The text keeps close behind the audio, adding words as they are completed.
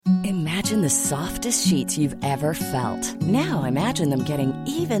Imagine the softest sheets you've ever felt. Now imagine them getting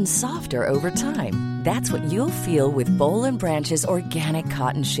even softer over time. That's what you'll feel with Boll & Branch's organic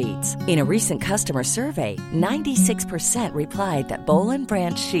cotton sheets. In a recent customer survey, 96% replied that Boll &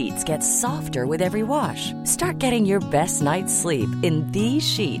 Branch sheets get softer with every wash. Start getting your best night's sleep in these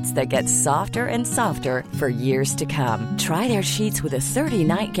sheets that get softer and softer for years to come. Try their sheets with a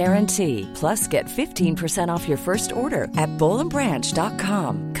 30-night guarantee. Plus, get 15% off your first order at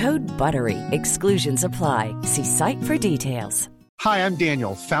bollandbranch.com. Code BUTTERY. Exclusions apply. See site for details. Hi, I'm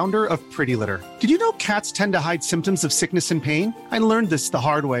Daniel, founder of Pretty Litter. Did you know cats tend to hide symptoms of sickness and pain? I learned this the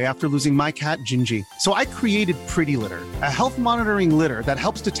hard way after losing my cat, Gingy. So I created Pretty Litter, a health monitoring litter that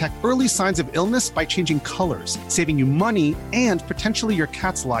helps detect early signs of illness by changing colors, saving you money and potentially your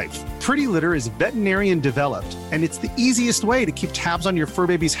cat's life. Pretty Litter is veterinarian developed, and it's the easiest way to keep tabs on your fur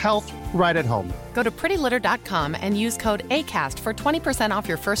baby's health right at home. Go to prettylitter.com and use code ACAST for 20% off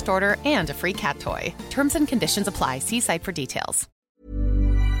your first order and a free cat toy. Terms and conditions apply. See site for details.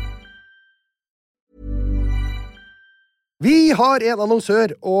 Vi har en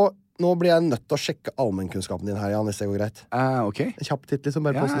annonsør, og nå blir jeg nødt til å sjekke allmennkunnskapen din her, Jan, hvis det går greit. Ok. En kjapp titt, liksom,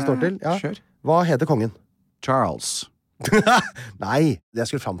 bare på hvordan det står til. Ja. Kjør. Hva heter kongen? Charles. Nei, det jeg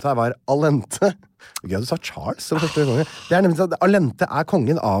skulle frem til her var Alente. Gøy at du sa Charles som første konge. Det er nemlig at Alente er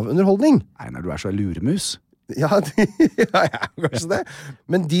kongen av underholdning. Nei, når du er så luremus. Ja, ja, kanskje det.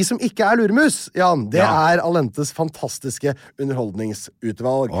 Men de som ikke er luremus, Jan, det er Alentes fantastiske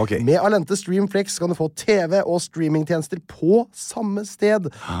underholdningsutvalg. Ok. Med Alente Streamflex kan du få TV- og streamingtjenester på samme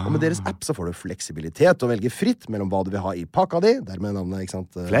sted. Og med deres app så får du fleksibilitet og velge fritt mellom hva du vil ha i pakka di. Dermed navnet, ikke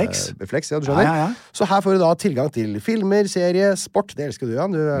sant? Flex? Flex, ja, du skjønner. Ja. Så her får du da tilgang til filmer, serie, sport. Det elsker du,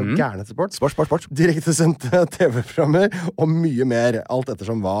 Jan. Du er gæren etter sport. Sport. Direktesendte TV-programmer og mye mer. Alt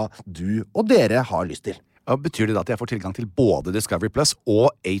ettersom hva du og dere har lyst til. Betyr det da at jeg får tilgang til både Discovery Plus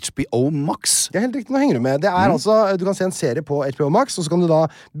og HBO Max? Det er helt riktig, nå henger du med. Det er altså, du kan se en serie på HBO Max, og så kan du da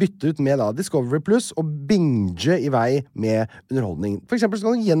bytte ut med da Discovery Plus og binge i vei med underholdning. For eksempel så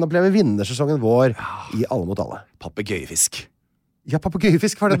kan du gjenoppleve vinnersesongen vår i Alle mot alle. Papegøyefisk. Ja,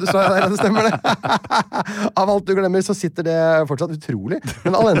 papegøyefisk var det du sa der, det stemmer det. Av alt du glemmer, så sitter det fortsatt utrolig.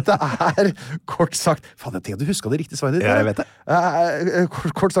 Men Alente er kort sagt... Faen, jeg tenker at du husker det riktige svaret ditt. Ja, jeg vet det.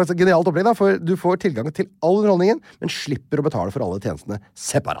 Kort sagt, genialt opplegg da, for du får tilgang til all underholdningen, men slipper å betale for alle tjenestene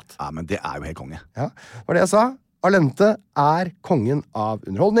separat. Ja, men det er jo helt konge. Ja, var det jeg sa. Alente er kongen av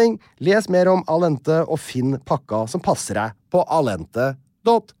underholdning. Les mer om Alente og finn pakka som passer deg på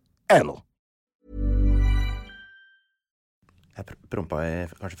alente.no. Jeg prompa i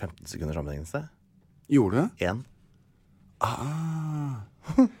kanskje 15 sekunder sammenhengende sted. Gjorde du det? 1.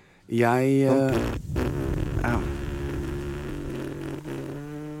 Jeg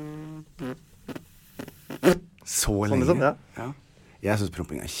Så lenge. Sånn liksom, ja. Jeg synes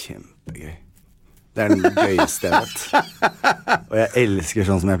promping er kjempegøy. Det er den gøyeste jeg vet. Og jeg elsker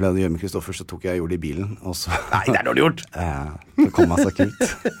sånn som jeg pleide å gjøre med Kristoffer. Så tok jeg og gjorde det i bilen, og så... Nei, det er dårlig gjort. Det kom meg så kult.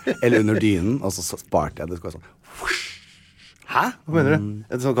 Eller under dynen, og så sparte jeg det. Skulle være sånn... Hæ? Hva mener du?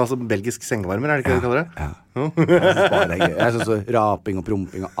 Et sånn kalt belgisk sengevarmer, er det ikke det du kaller det? Ja. Jeg synes så raping og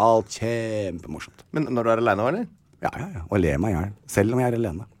promping og alt kjempemorsomt. Men når du er alene, eller? Ja. Og jeg ler meg i hjel. Selv om jeg er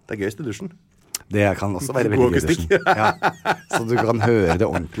alene. Det er gøyest i dusjen. Det kan også være veldig gøy i dusjen. Ja. Så du kan høre det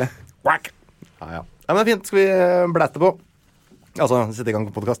ordentlig. Quack! Ja, men det er fint. Skal vi blætte på? Altså, sette i gang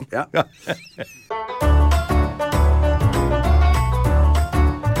på podcasten. Ja.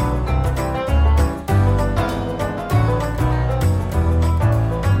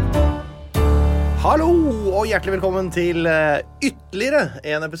 Hallo, og hjertelig velkommen til ytterligere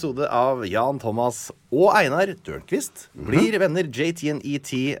en episode av Jan Thomas og Einar Tørnquist. Blir venner,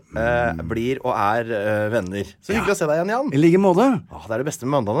 JT&ET blir og er venner. Så hyggelig å se deg igjen, Jan. I like måte. Det er det beste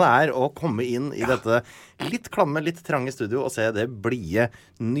med mandagene er å komme inn i dette litt klamme, litt trange studio og se det blie,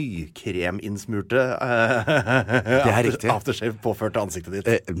 nykreminsmurte det er riktig. Aftershave påført til ansiktet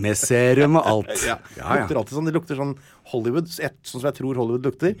ditt. Med serum og alt. Ja. Lukter alltid sånn. Det lukter sånn Hollywood, sånn som jeg tror Hollywood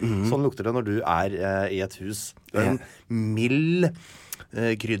lukter. Sånn lukter det når du er i et hus. Det er en mild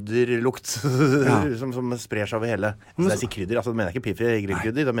krydderlukt som sprer seg over hele. Så jeg sier krydder, altså da mener jeg ikke piffig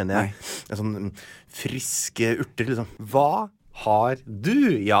grillkrydder, da mener jeg en sånn friske urter, liksom. Hva har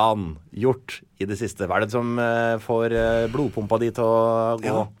du, Jan, gjort i det siste? Hva er det som får blodpumpa di til å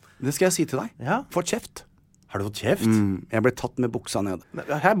gå? Ja, det skal jeg si til deg. Ja. Fått kjeft. Har du fått kjeft? Jeg ble tatt med buksa ned.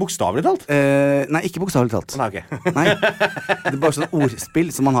 Her, bokstavelig talt? Nei, ikke bokstavelig talt. Nei, ok. Nei, det er bare sånn ordspill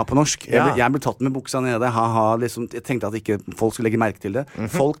som man har på norsk. Jeg ble tatt med buksa nede. Liksom, jeg tenkte at ikke folk skulle legge merke til det.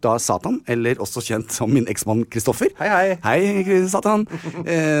 Folk da, Satan, eller også kjent som min eksmann Kristoffer. Hei, Satan.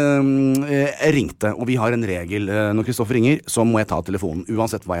 Ringte, og vi har en regel. Når Kristoffer ringer, så må jeg ta telefonen,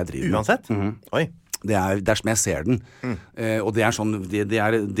 uansett hva jeg driver med. Uansett? Oi. Det er som jeg ser den. Og det er sånn, det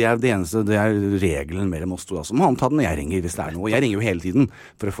er det eneste, det er regelen mer enn oss to da. Så må han ta den når jeg ringer, hvis det er noe. Og jeg ringer jo hele tiden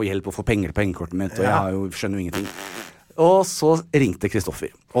for å få hjelp og få penger på pengekortet mitt, og jeg skjønner jo ingenting. Og så ringte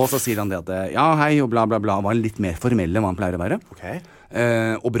Kristoffer, og så sier han det at ja, hei, og bla bla bla, var litt mer formell enn hva han pleier å være.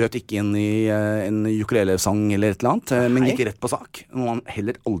 Og brøt ikke inn i en ukulele-sang eller et eller annet, men gikk rett på sak, noe han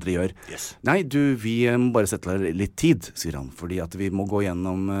heller aldri gjør. Nei, vi må bare sette litt tid, sier han, fordi at vi må gå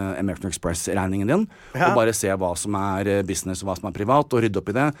gjennom American Express-regningen din, og bare se hva som er business og hva som er privat, og rydde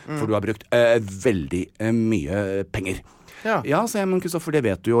opp i det, for du har brukt veldig mye penger. Ja, så men Kristoffer, det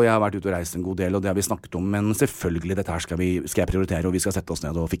vet du jo, jeg har vært ute og reist en god del, og det har vi snakket om, men selvfølgelig, dette her skal jeg prioritere, og vi skal sette oss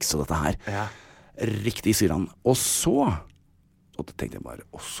ned og fikse dette her. Riktig, sier han. Og da tenkte jeg bare,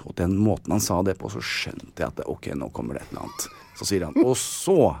 og så den måten han sa det på, så skjønte jeg at ok, nå kommer det et eller annet. Så sier han, og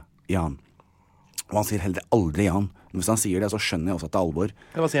så, Jan. Og han sier heller aldri Jan. Men hvis han sier det, så skjønner jeg også at det er alvor.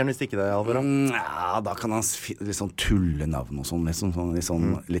 Hva sier han hvis ikke det er alvor? Ja, da kan han litt sånn tullenavn og sånn,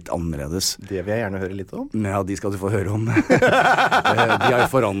 litt annerledes. Det vil jeg gjerne høre litt om. Ja, de skal du få høre om. De har jo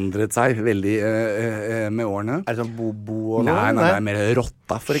forandret seg veldig med årene. Er det sånn Bobo og noe? Nei, det er mer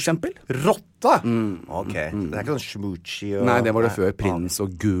Rotta, for eksempel. Rotta? Ok, det er ikke sånn Schmoochie og... Nei, det var det før Prins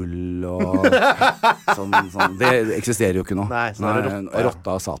og Gull og sånn. Det eksisterer jo ikke nå. Nei, så er det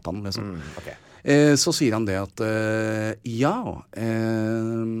Rotta og Satan, liksom. Ok. Så sier han det at hva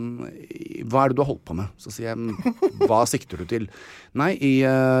er det du har holdt på med? Så sier jeg, hva sikter du til? Nei,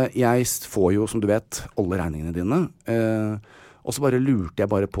 jeg får jo, som du vet, alle regningene dine, og så bare lurte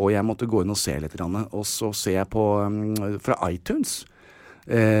jeg bare på, jeg måtte gå inn og se litt, og så ser jeg på fra iTunes,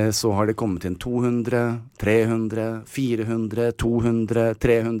 så har det kommet inn 200, 300, 400, 200,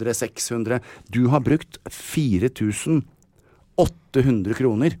 300, 600. Du har brukt 4.800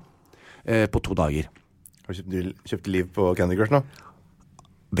 kroner på 2 dager. Har du kjøpt liv på Candy Crush nå?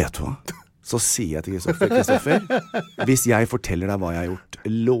 Vet du hva? Så sier jeg til Kristoffer, hvis jeg forteller deg hva jeg har gjort,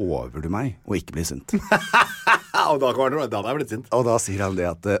 lover du meg å ikke bli sint? Og da hadde jeg blitt sint. Og da sier han det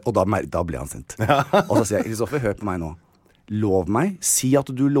at, og da ble han sint. Og så sier jeg, Kristoffer, hør på meg nå. Lov meg, si at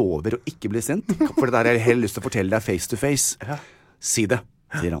du lover å ikke bli sint, for det der har jeg heller lyst til å fortelle deg face to face. Si det,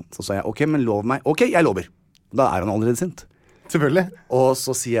 sier han. Så sa jeg, ok, men lov meg. Ok, jeg lover. Da er han allerede sint. Selvfølgelig. Og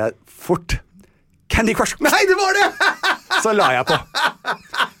så sier jeg fort Candy Crush. Nei, det var det! Så la jeg på.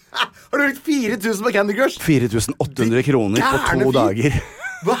 Har du brukt 4.000 på Candy Crush? 4.800 kroner på 2 dager.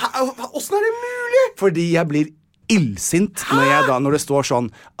 Hvordan er det mulig? Fordi jeg blir illsint når det står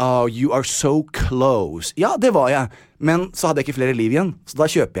sånn oh, you are so close. Ja, det var jeg. Men så hadde jeg ikke flere liv igjen, så da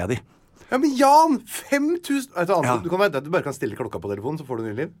kjøper jeg de. Ja, men Jan, 5.000 Du kan være, du bare kan stille klokka på telefonen, så får du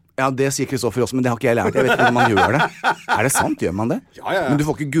ny liv. Ja, det sier Kristoffer også, men det har ikke jeg lært. Jeg vet ikke hvordan man gjør det. Er det sant? Gjør man det? Ja. Men du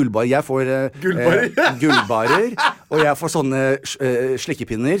får ikke gullbarer. Jeg får gullbarer, og jeg får sånne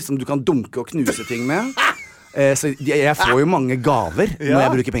slikkepinner som du kan dunke og knuse ting med. Så jeg får jo mange gaver når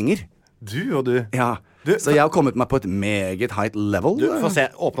jeg bruker penger. Du og du. Ja. Så jeg har kommet meg på et meget high level. Du får se,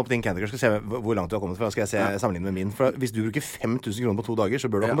 åpne opp din Candy Crush, skal se hvor langt du har kommet. For da skal jeg se sammenlignet med min. For hvis du bruker 5.000 kroner på 2 dager, så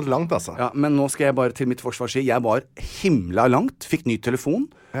bør du ha kommet langt, altså. Ja, men nå skal jeg bare til mitt forsvar si, jeg var himla langt, fikk ny telefon,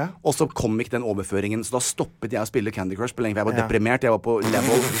 og så kom ikke den overføringen, så da stoppet jeg å spille Candy Crush på lenge, for jeg var deprimert, jeg var på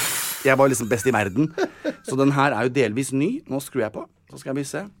level, jeg var liksom best i verden. Så den her er jo delvis ny, nå skrur jeg på. Så skal vi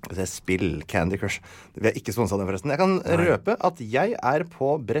se. Spill Candy Crush. Vi er ikke sponset av den forresten. Jeg kan røpe at jeg er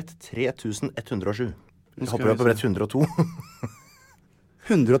på brett 3107. Jeg håper jeg er på brett 102.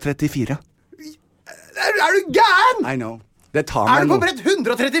 134. Er du gæren? I know. Det tar meg er du på brett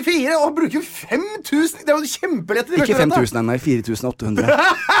 134 og bruker 5.000? Det er jo kjempelett. Ikke 5.000, nei, 4.800.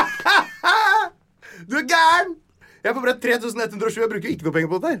 Du er gæren! Jeg er på brett 3107, jeg bruker ikke noe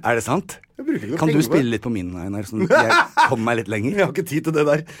penger på det der. Er det sant? Jeg bruker ikke noe kan penger du spille litt på min, Einar, sånn jeg kommer meg litt lenger? Jeg har ikke tid til det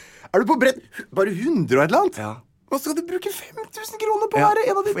der. Er du på brett bare 100 og et eller annet? Ja. Hva skal du bruke 5.000 kroner på? Her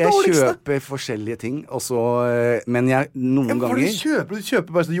en av de dårligste. Jeg kjøper forskjellige ting, og så, men jeg noen ganger... Du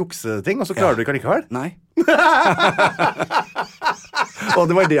kjøper bare sånne jukseting, og så klarer du ikke allikevel? Nei. Og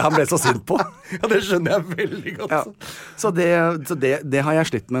det var det han ble så sint på. Ja, det skjønner jeg veldig godt. Ja. Så det har jeg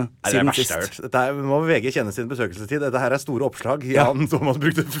slitt med siden sist. Dette må VG kjenne sin besøkelsestid. Dette her er store oppslag. Jan Thomas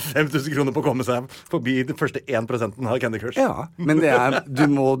brukte 5.000 kroner på å komme seg forbi den første 1% av Candy Crush. Ja, men du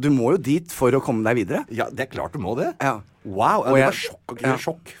må jo dit for å komme deg videre. Ja, det er klart du må det. Ja. Wow, Og det jeg- var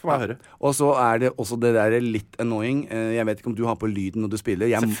sjokk for meg å høre. Og så er det også det der litt annoying. Jeg vet ikke om du har på lyden når du spiller.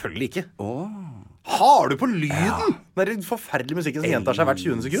 Selvfølgelig ikke. Har du på lyden? Det er den forferdelige musikken som gjentar seg hvert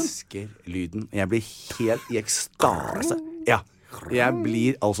 20 sekund. Elsker lyden. Jeg blir helt i ekstase. Ja. Jeg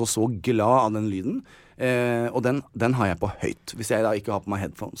blir altså så glad av den lyden. Og den har jeg på høyt, hvis jeg da ikke har på meg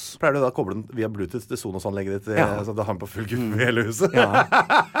headphones. Pleier du da å koble den via Bluetooth til Sonos-anlegget ditt, så du har den på full guffe i hele huset? Ja.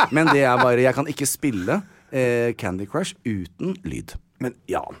 Men det er bare, jeg kan ikke spille Candy Crush uten lyd. Men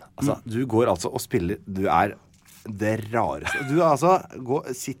Jan, altså, du går altså og spiller. Du er det rareste. Du altså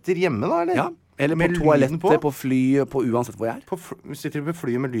sitter hjemme da, eller? Ja, eller med på lyden toalettet, på fly, på uansett hvor jeg er. Sitter du på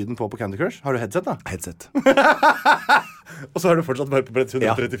flyet med lyden på Candy Crush? Har du headset da? Headset. Og så er du fortsatt bare på brett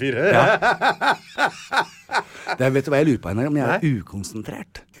 134. Vet du hva jeg lurer på, Einar? Om jeg er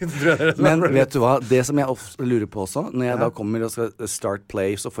ukonsentrert. Men vet du hva? Det som jeg ofte lurer på også, når jeg da kommer og skal start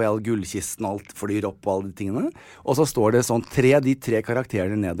play, så får jeg all gullkisten, alt flyr opp og alle de tingene. Og så står det sånn, de tre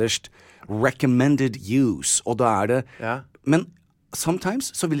karakterene nederst, recommended use. Og da er det... Men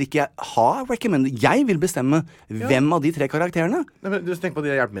sometimes så vil ikke jeg ha recommended. Jeg vil bestemme hvem av de tre karakterene. Nei, men du tenker på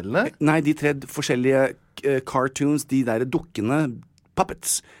de hjelpemidlene? Nei, de tre forskjellige cartoons, de der dukkene,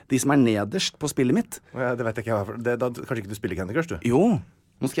 puppets, de som er nederst på spillet mitt. Ja, det vet jeg ikke. Da kanskje ikke du spiller Candy Crush, du? Jo,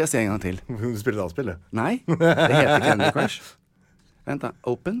 nå skal jeg se en gang til. Du spiller da spillet? Nei, det heter Candy Crush. Vent da,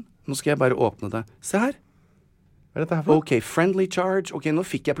 open. Nå skal jeg bare åpne det. Se her. Hva er dette her for noe? Ok, friendly charge. Ok, nå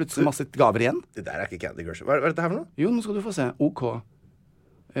fikk jeg plutselig masse gaver igjen. Det der er ikke Candy Crush. Hva er dette her for noe? Jo, nå skal du få se. Ok.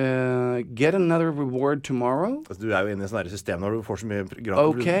 Get another reward tomorrow. Altså, du er jo inne i sånne her system når du får så mye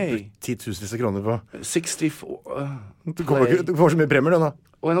gratis. Ok. 10 000 kroner på. 64 Du får så mye premier, du, da.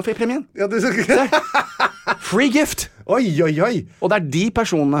 Og nå får jeg premien. Ja, Free gift. Oi, oi, oi. Og det er de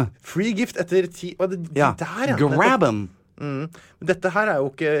personene. Free gift etter 10... Ja, Der, ja. grab them. Men dette her er jo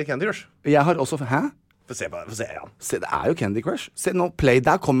ikke Candy Crush. Jeg har også... Hæ? Få se, Jan. Se, det er jo Candy Crush. Se nå, play,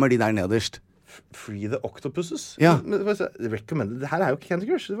 der kommer de der nederst. Free the Octopuses? Ja. Men, recommended. Det her er jo ikke Candy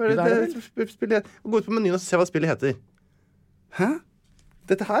Crush. Gå ut på menyen og se hva spillet heter. Hæ?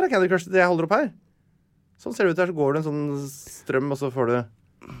 Dette her er Candy Crush, det jeg holder opp her. Sånn ser det ut her, så går det en sånn strøm, og så får du...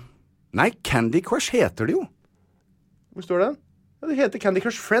 Nei, Candy Crush heter det jo. Hvor står det? Ja, det heter Candy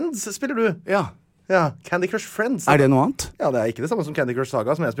Crush Friends, spiller du. Ja. Ja, Candy Crush Friends. Er det noe annet? Ja, det er ikke det samme som Candy Crush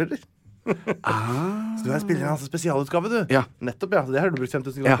Saga som jeg spiller. Så du er spiller en spesialutgave, du. Ja. Nettopp, ja. Det har du brukt 5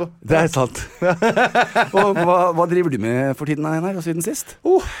 000 Ja, kroner på. det er sant. Og hva driver du med for tiden, Einar, og siden sist?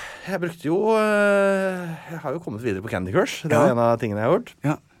 Jeg brukte jo Jeg har jo kommet videre på Candy Crush. Det er en av tingene jeg har gjort.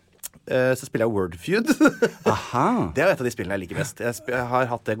 Ja. Så spiller jeg Wordfeud. Aha. Det er jo et av de spillene jeg liker best. Jeg har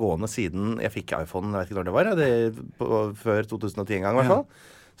hatt det gående siden jeg fikk iPhone. Jeg vet ikke når det var. Før 2010 en gang, i hvert fall.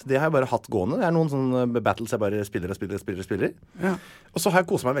 Så det har jeg bare hatt gående. Det er noen sånne battles jeg bare spiller. Ja. Og så har jeg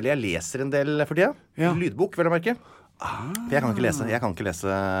koset meg veldig. Jeg leser en del for tida. Ja. Lydbok, vil jeg merke. For jeg kan ikke lese. Jeg kan ikke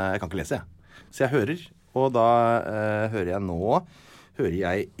lese, jeg. Så jeg hører. Og da hører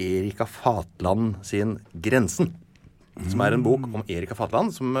jeg Erika Fatland sin Grensen. Som er en bok om Erika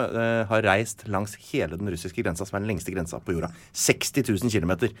Fatland, som har reist langs hele den russiske grensa, som er den lengste grensa på jorda. 60 000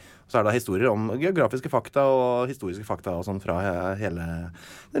 kilometer. Så er det historier om geografiske fakta og historiske fakta og sånn fra hele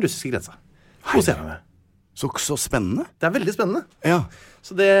den russiske grensa. Koser jeg meg med. Så spennende. Det er veldig spennende. Ja.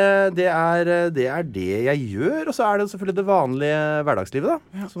 Så det er det jeg gjør. Og så er det selvfølgelig det vanlige hverdagslivet,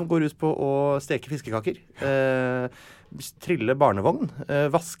 da. Som går ut på å steke fiskekaker. Trille barnevogn.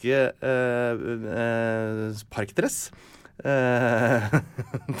 Vaske parkdress.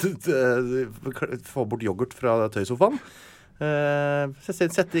 Få bort yoghurt fra tøysofaen.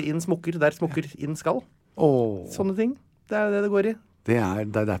 Sette inn smokker der smokker inn skal. Sånne ting. Det er det går i. Det er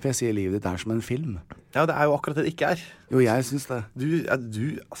derfor jeg sier livet ditt er som en film. Ja, det er jo akkurat det det ikke er. Jo, jeg synes det.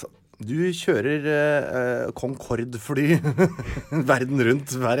 Du kjører Concorde-fly verden rundt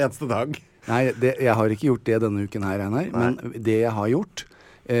hver eneste dag. Nei, jeg har ikke gjort det denne uken her, Einar. Men det jeg har gjort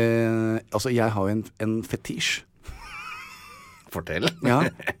altså, jeg har jo en fetisj. Fortell. Ja,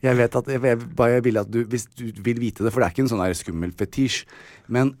 jeg vet at jeg vil at du, hvis du vil vite det, for det er ikke en sånn her skummel fetisj.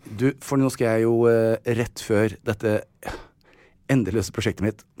 Men for nå skal jeg jo rett før dette endeløse prosjektet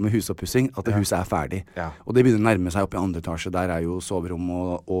mitt med husoppussing, at huset er ferdig. Ja. Og det begynner å nærme seg opp i andre etasje. Der er jo soverom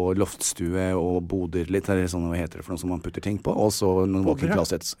og loftstue og boder litt. Det er sånn, hva heter det for noe som man putter ting på? Og så noen walk-in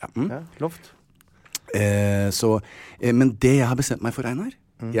closets. Ja. Ja, loft. Men det jeg har bestemt meg for, Einar,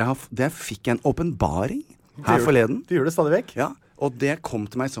 det fikk jeg en åpenbaring her forleden. Du gjør det stadig vekk? Ja, og det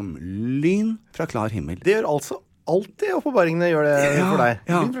kom til meg som lyn fra klar himmel. Det gjør altså alltid åpenbaringene gjør det for deg.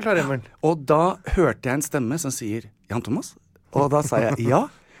 Ja. Lyn fra klar himmel. Og da hørte jeg en stemme som sier, Jan Thomas, og da sa jeg, ja,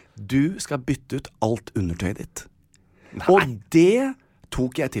 du skal bytte ut alt undertøyet ditt. Nei. Og det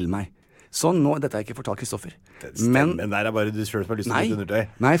tok jeg til meg. Så nå, dette har jeg ikke fortalt Kristoffer. Men der bare du selv som har lyst til å bytte undertøy.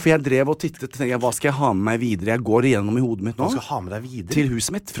 Nei, for jeg drev og tittet og tenkte, hva skal jeg ha med meg videre? Jeg går igjennom i hodet mitt nå. Hva skal du ha med deg videre? Til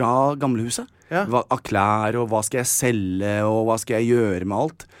huset mitt, fra gamlehuset. Ja. Av klær, og hva skal jeg selge, og hva skal jeg gjøre med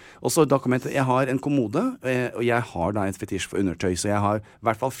alt. Og så da kom jeg til, jeg har en kommode, og jeg har da en fetisj for undertøy, så jeg har i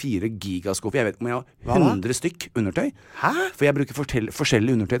hvert fall 4 gigaskuffer. Jeg vet om jeg har 100 stykk undertøy. Hæ? For jeg bruker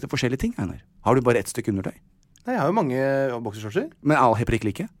forskjellige undertøy til forskjellige ting, Einar. Har du bare ett stykke undertøy? Nei, jeg har jo mange boksershortser. Men alle helt prikk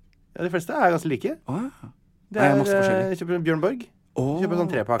like? Ja, de fleste er ganske like. Det masse forskjellig. Jeg kjøper Bjørn Borg. Kjøper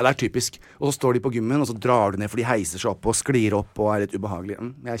sånn 3-pakk. Ja, det er typisk. Og så står de på gymmen, og så drar du ned, for de heiser seg opp og sklir opp og er litt ubehagelige.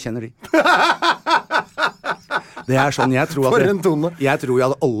 Jeg kjenner de. Det er sånn, jeg tror For en tone. Jeg tror jo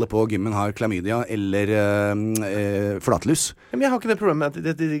at alle på gymmen har klamydia eller flatlus. Ja, men jeg har ikke det problemet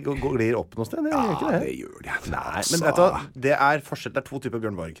at de glir opp noe sted. Det gjør ikke det. Det gjør de. Nei, men vet du hva? Det er forskjell. Det er 2 typer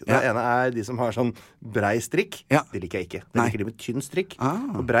Bjørn Borg. Det ene er de som har sånn brei strikk. Ja. De liker jeg ikke. Nei. De liker de med tynn strikk.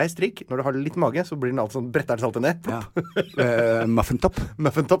 Og brei strikk, når du har litt mage, så blir den alltid sånn bretter det alltid ned. Ja. Muffin-topp.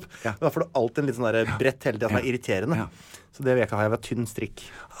 Muffin-topp. Ja. Da får du alltid en litt sånn der brett hele tiden som er irriterende. Ja. Så det vil jeg ikke ha. Jeg vil ha tynn strikk.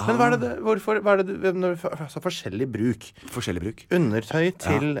 Men hva er det når du altså forskjellig bruk? Forskjellig bruk. Undertøy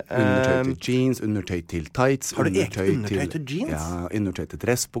til Undertøy til jeans, undertøy til tights. Har du eget undertøy til jeans? Ja, undertøy til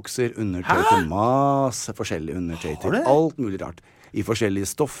dressbukser, undertøy til masse forskjellig undertøy til alt mulig rart. I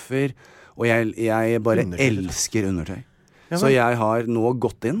forskjellige stoffer. Og jeg bare elsker undertøy. Ja, så jeg har nå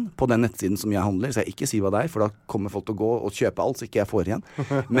gått inn på den nettsiden som jeg handler, så jeg ikke sier hva det er, for da kommer folk til å gå og kjøpe alt, så ikke jeg får igjen.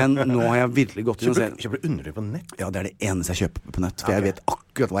 Men nå har jeg virkelig gått inn og sett. Kjøper du undertøy på nett? Ja, det er det eneste jeg kjøper på nett, for jeg vet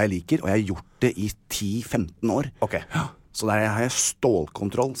akkurat hva jeg liker, og jeg har gjort det i 10-15 år. Ok. Så der har jeg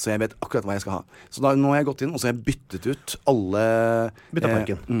stålkontroll, så jeg vet akkurat hva jeg skal ha. Så nå har jeg gått inn, og så har jeg byttet ut alle Byttet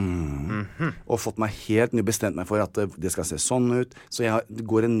marken. og fått meg helt bestemt meg for at det skal se sånn ut. Så det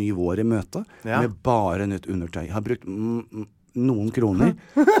går en ny vår i møte med bare nytt undertøy. Jeg har brukt noen kroner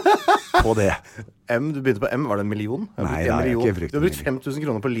på det. Du begynte på M, var det 1 million? Nei, det har jeg ikke brukt. Du har brukt 5000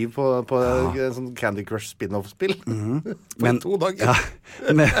 kroner på liv på en sånn Candy Crush spin-off-spill. Men 2 dager.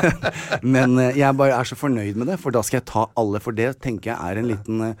 Men jeg bare er så fornøyd med det, for da skal jeg ta alle, for det tenker jeg er en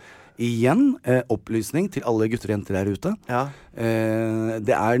liten igjen opplysning til alle gutter og jenter der ute. Ja.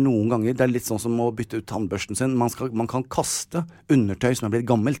 Det er noen ganger, det er litt sånn som å bytte ut tannbørsten sin. Man kan kaste undertøy som er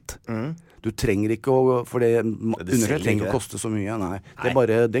blitt gammelt. Du trenger ikke for det undertøy trenger ikke å koste så mye. Nei.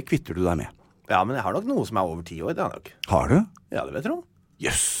 Det kvitter du deg med. Ja, men jeg har nok noe som er over 10 år. Det har jeg nok. Har du? Ja, det vet jeg.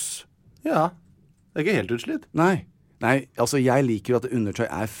 Jøss! Ja. Det er ikke helt utslitt. Nei, altså jeg liker at undertøy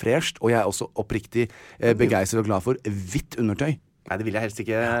er fresht, og jeg er også oppriktig begeistret og glad for hvitt undertøy. Nei, det vil jeg helst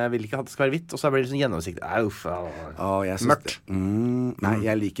ikke. Jeg vil ikke at det skal være hvitt, og så blir det sånn gjennomsiktig. Mørkt. Nei,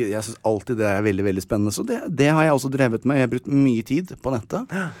 jeg synes alltid det er veldig, veldig spennende. Så det har jeg også drevet med. Jeg har brukt mye tid på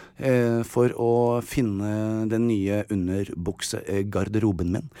nettet for å finne den nye underbuksegarderoben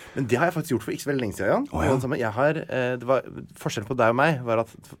min. Men det har jeg faktisk gjort for ikke så veldig lenge siden, Jan. Forskjellen på deg og meg var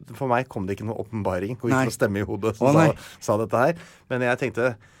at for meg kom det ikke noe åpenbaring og ikke noe stemme i hodet som sa dette her. Men jeg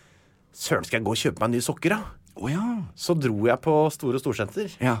tenkte, søren, skal jeg gå og kjøpe meg nye sokker da? Så dro jeg på Store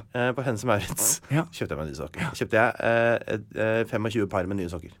Storsenter på Hennes Maurits. Kjøpte jeg meg nye sokker. Kjøpte jeg 25 par med nye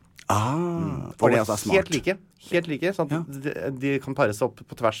sokker. For det er smart. Helt like, sånn at de kan pares opp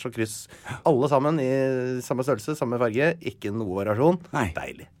på tvers og kryss. Alle sammen i samme størrelse, samme farge. Ikke noe variasjon.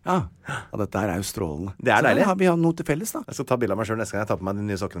 Deilig. Ja, dette her er jo strålende. Det er deilig. Så vi har noe til felles da. Jeg skal ta bilde av meg selv neste gang jeg tar på meg de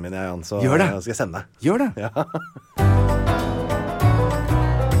nye sokkene mine, Jan. Så gjør det. Skal jeg sende deg. Gjør det. Ja.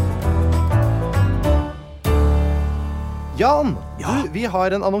 Jan, vi har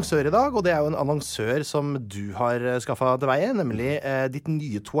en annonsør i dag, og det er jo en annonsør som du har skaffet til veie, nemlig ditt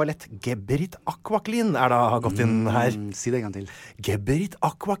nye toalett Geberit Aquaclean er da gått inn her. Si det en gang til. Geberit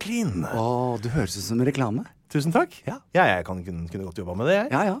Aquaclean. Du høres ut som reklame. Tusen takk. Ja, jeg kunne godt jobbe med det,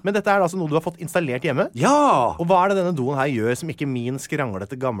 jeg. Ja. Men dette er altså noe du har fått installert hjemme. Ja! Og hva er det denne doen her gjør som ikke min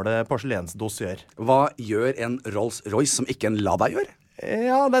skranglete gamle porselensdos gjør? Hva gjør en Rolls-Royce som ikke en Lada gjør?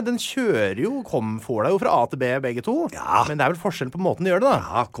 Ja, den kjører jo, får deg jo fra A til B begge to. Ja. Men det er vel forskjell på måten de gjør det da.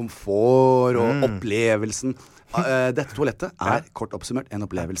 Ja, komfort og opplevelsen. Dette toalettet er kort oppsummert en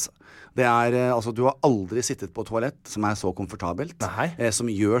opplevelse. Det er, altså du har aldri sittet på et toalett som er så komfortabelt, som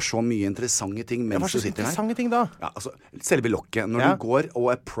gjør så mye interessante ting mens du sitter her. Hva slags interessante ting da? Ja, altså, selve lokket. Når du går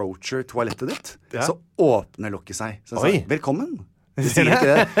og approacher toalettet ditt, så åpner lokket seg. Så velkommen. Du sier ikke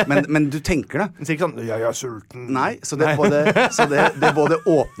det, men du tenker det. Du sier ikke sånn, jeg er sulten. Nei, så det både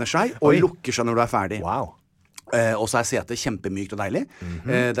åpner seg og lukker seg når du er ferdig. Wow. Og så er setet kjempemykt og deilig.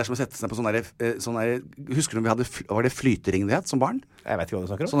 Det er som å sette seg på sånn der, husker du vi hadde, var det flytering det het som barn? Jeg vet ikke hva du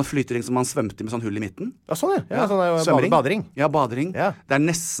snakker om. Sånne flytering som man svømte i med sånn hull i midten. Ja, sånn, ja. Sånn Svømmering. badering. Ja, badering. Ja. Det er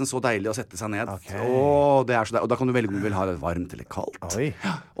nesten så deilig å sette seg ned. Ok. Det er så deilig. Og da kan du velge om du vil ha det varmt eller kaldt. Oi.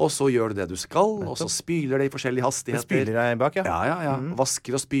 Ja. Og så gjør du det du skal, og så spyler det i forskjellige hastigheter. Det spyler deg bak, ja. Ja.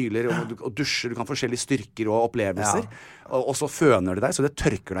 Vasker og spyler og dusjer. Du kan få forskjellige styrker og opplevelser. Og så føner det deg, så det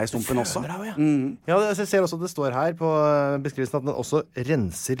tørker deg i stumpen også. Ja, jeg ser også at det står her på beskrivelsen at den også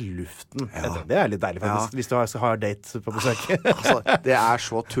renser luften. Det er litt deilig faktisk, hvis du har date på besøk. Altså, det er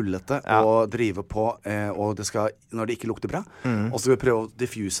så tullete å drive på, og det skal, når det ikke lukter bra, og så skal vi prøve å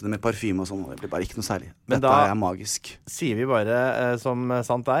diffuse det med parfyme og sånn, og det blir bare ikke noe særlig. Men Dette da er magisk. Sier vi bare, som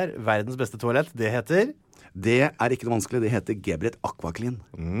sant er, verdens beste toalett, det heter... Det er ikke noe vanskelig, det heter Geberit Aquaclean.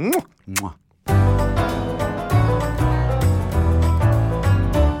 Mwah.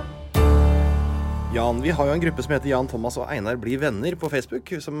 Jan, vi har jo en gruppe som heter Jan Thomas og Einar blir venner på Facebook,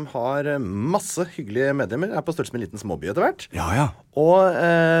 som har masse hyggelige medlemmer, er på størrelse med en liten småby etter hvert. Ja. Og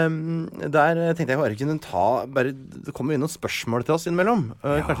der tenkte jeg bare kunne det kommer inn noen spørsmål til oss innimellom.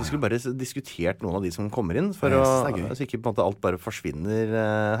 Kanskje vi skulle bare diskutert noen av de som kommer inn, så ikke på en måte alt bare forsvinner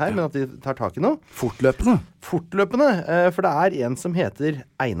her, men at de tar tak i noe. Fortløpende, for det er en som heter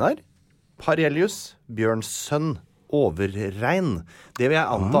Einar Parelius Bjørnssønn Overrein. Det vil jeg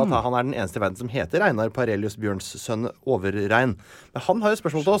anta at han er den eneste i verden som heter Einar Parelius Bjørnssønn Overrein. Men han har jo et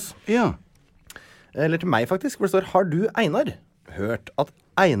spørsmål til oss. Ja. Eller til meg faktisk, hvor det står: Har du, Einar, hørt at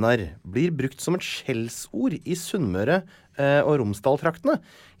Einar blir brukt som et skjellsord i Sunnmøre og Romsdal-traktene?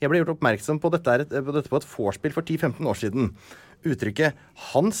 Jeg ble gjort oppmerksom på dette på et vorspiel for 10-15 år siden. Uttrykket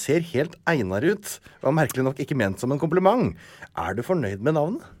 'han ser helt Einar ut' var merkelig nok ikke ment som en kompliment. Er du fornøyd med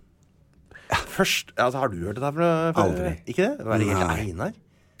navnet? Først, altså, har du hørt det der fra Aldri. Ikke det? Være helt Nei. Einar?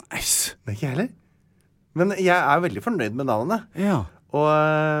 Nice. Det er ikke jeg heller. Men jeg er veldig fornøyd med navnet. Ja. Og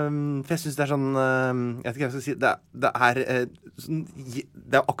for jeg synes det er sånn jeg vet ikke hva jeg skal si. Det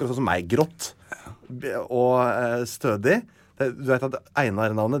er akkurat sånn som meg. Grått og stødig. Du vet at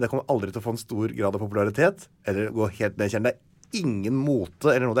Einar-navnet, det kommer aldri til å få en stor grad av popularitet. Eller gå helt nedkjent. Det er ingen mote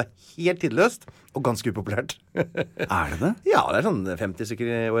eller noe. Det er helt tidløst og ganske upopulært. Er det det? Ja, det er sånn 50 stykker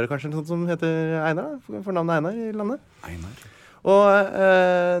i året kanskje, sånn som heter Einar. For navnet Einar i landet. Einar. Og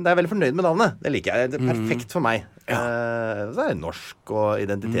det er veldig fornøyd med navnet. Det liker jeg. Det er perfekt for meg. Så er det norsk og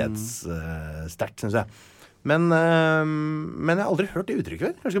identitetssterkt, synes jeg. Men jeg har aldri hørt det uttrykket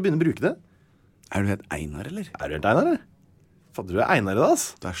før. Kanskje jeg skal begynne å bruke det. Er du helt Einar, eller? Er du helt Einar, eller? Fader, du er Einar i det, ass.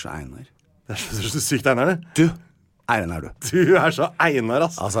 Du er så Einar. Det er så sykt Einar, det. Du, Einar er du. Du er så Einar,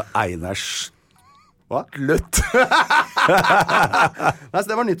 ass. Altså, Einars... Hva? Løtt. Nei, så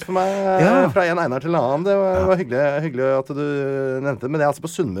det var nytt for meg fra en Einar til en annen. Det var hyggelig at du nevnte det. Men det er altså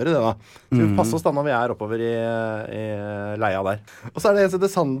på Sunnmøre, det da. Så vi passer oss da når vi er oppover i leia der. Og så er det en som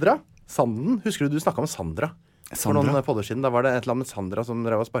heter Sandra. Sanden. Husker du snakket om Sandra? For noen podder siden, da var det et eller annet med Sandra som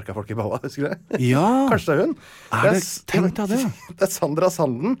drev og sparket folk i balla, husker du det? Ja. Kanskje det er hun? Tenk deg det. Det er Sandra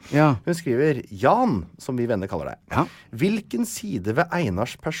Sanden. Ja. Hun skriver: Jan, som vi venner kaller deg. Ja. Hvilken side ved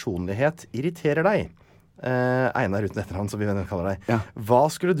Einars personlighet irriterer deg? Einar uten etternavn, som vi venner kaller deg. Ja. Hva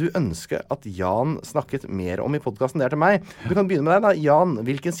skulle du ønske at Jan snakket mer om i podcasten? Det er til meg. Du kan begynne med deg da. Jan,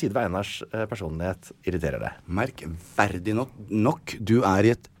 hvilken side ved Einars personlighet irriterer deg? Merkverdig nok, du er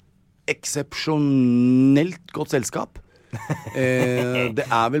i et eksepsjonelt godt selskap. Det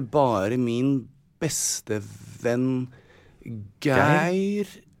er vel bare min beste venn Geir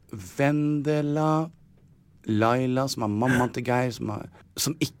Vendela Laila, som er mammaen til Geir,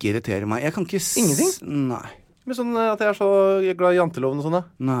 som ikke irriterer meg. Jeg kan ikke Ingenting? Nei. Men sånn at jeg er så glad i janteloven og sånn da?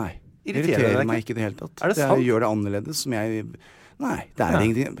 Nei. Irriterer deg meg ikke ikke i det hele tatt. Er det sant? Jeg gjør det annerledes som jeg... Nei, det er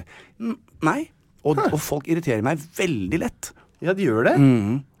ingenting. Nei. Og folk irriterer meg veldig lett. Ja, de gjør det?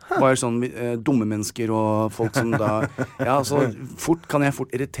 Bare sånn dumme mennesker og folk som da kan jeg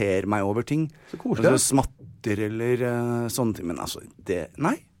fort irritere meg over ting. Så koselig. Altså, smatter eller sånne ting. Men altså,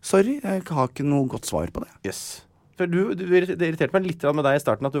 nei, sorry, jeg har ikke noe godt svar på det. Yes. For det irriterte meg litt med deg i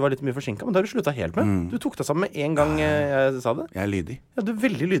starten at du var litt mye forsinket, men det har du sluttet helt med. Du tok deg sammen med en gang jeg sa det. Jeg er lydig. Ja, du er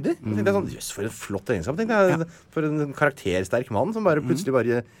veldig lydig. Jeg tenkte sånn, jøss, for en flott egenskap, tenkte jeg. For en karaktersterk mann som bare plutselig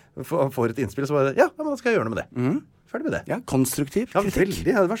bare får et innspill, så bare, men da skal jeg gjøre noe med det. Ferdig med det. Ja, konstruktiv kritikk.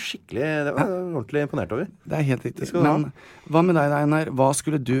 Veldig. Det var skikkelig, det var ordentlig imponert over. Det er helt riktig. Men hva med deg, Einar? Hva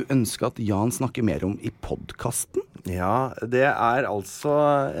skulle du ønske at Jan snakker mer om i podcasten? Ja, det er altså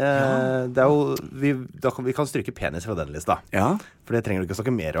det er jo, vi kan stryke penis fra den lista. Ja. For det trenger du ikke å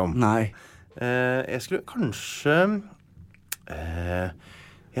snakke mer om. Nei. Jeg skulle kanskje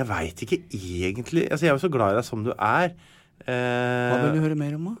jeg vet ikke egentlig. Altså, jeg er jo så glad i deg som du er. Hva vil du høre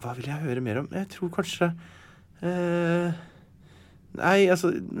mer om da? Hva vil jeg høre mer om? Jeg tror kanskje Nei, altså,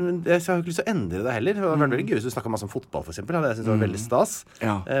 jeg har jo ikke lyst til å endre det heller. Det var veldig gøy hvis du snakket masse om fotball, for eksempel. Jeg synes det var veldig stas.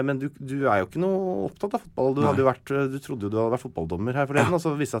 Ja. Men du er jo ikke noe opptatt av fotball. Du trodde jo du hadde vært fotballdommer her forleden, og så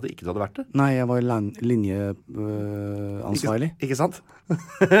viste det at ikke du hadde vært det. Nei, jeg var linjeansvarlig. Ikke sant?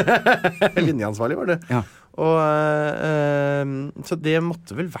 Linjeansvarlig var det. Ja. Og, så det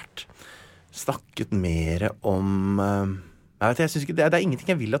måtte vel vært snakket mer om jeg synes ikke, det er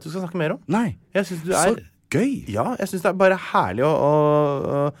ingenting jeg vil at du skal snakke mer om. Nei, jeg synes du så gøy. Ja, jeg synes det er bare herlig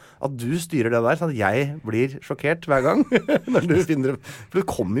at du styrer det der, sånn at jeg blir sjokkert hver gang når du finner det. For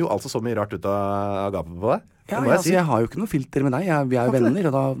det kommer jo altså så mye rart ut av gapet på deg. Ja, jeg har jo ikke noe filter med deg. Vi er jo venner,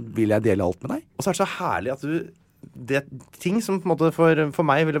 og da vil jeg dele alt med deg. Og så er det så herlig at det er ting som på en måte for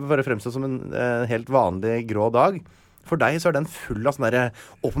meg ville bare fremstå som en helt vanlig grå dag. For deg så er den full av sånne der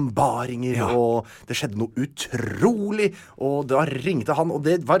åpenbaringer, og det skjedde noe utrolig, og da ringte han, og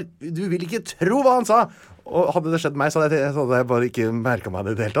du vil ikke tro hva han sa! Og hadde det skjedd meg, så hadde jeg bare ikke merket meg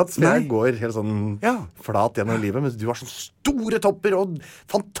det i det hele tatt. Så jeg går helt sånn flat gjennom livet, mens du har sånne store topper og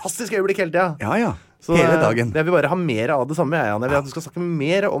fantastiske øyeblikk hele tida. Ja. Så hele dagen. Jeg vil bare ha mer av det samme, jeg vil at du skal snakke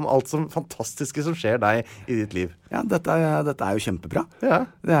mer om alt som fantastiske som skjer deg i ditt liv. Ja, dette er jo kjempebra. Ja.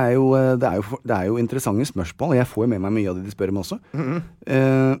 Det er jo interessante spørsmål, og jeg får jo med meg mye av det de spør om også.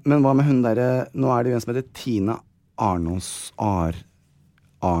 Men hva med hun der, nå er det jo en som heter Tina Aronsen?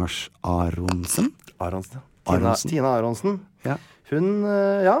 Tina Aronsen. Ja.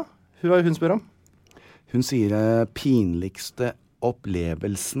 Hun spør om. Hun sier pinligste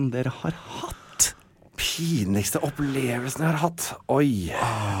opplevelsen dere har hatt. Pinligste opplevelsen jeg har hatt? Oi.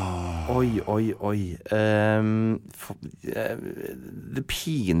 Det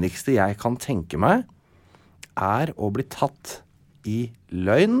pinligste jeg kan tenke meg er å bli tatt i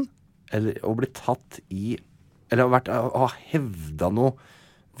løgn, eller å bli tatt i, eller å ha hevda noe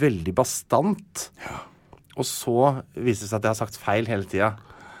veldig bastant, og så viser det seg at jeg har sagt feil hele tida.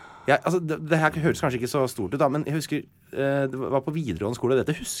 Det her høres kanskje ikke så stort ut da, men jeg husker det var på videregående skole,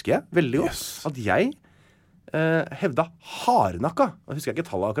 dette husker jeg veldig godt, at jeg hevda hardnakka, jeg husker ikke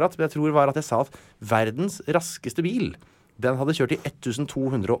tallet akkurat, men jeg tror var at jeg sa at verdens raskeste bil, den hadde kjørt i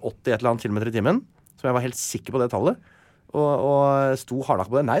 1280 et eller annet kilometer i timen, som jeg var helt sikker på det tallet, og sto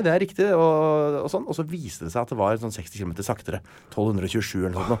hardnakka på det. Nei, det er riktig, og sånn. Og så viste det seg at det var sånn 60 kilometer saktere, 1227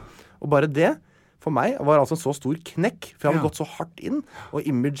 eller noe sånt. Og bare det, for meg, var altså en så stor knekk, for jeg hadde gått så hardt inn, og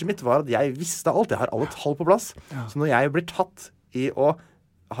imaget mitt var at jeg visste alt, jeg har alle tall på plass. Så når jeg blir tatt i å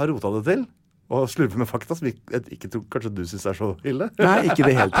ha rota det til, og slurpe med fakta, som jeg ikke tror kanskje du synes er så ille. Nei, ikke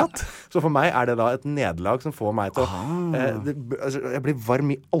det helt tatt. Så for meg er det da et nederlag som får meg til å jeg blir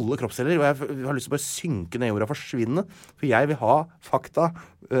varm i alle kroppsceller, og jeg har lyst til å bare synke ned i jorda og forsvinne, for jeg vil ha fakta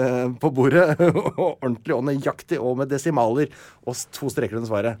på bordet, og ordentlig og nøyaktig, og med desimaler, og 2 streker under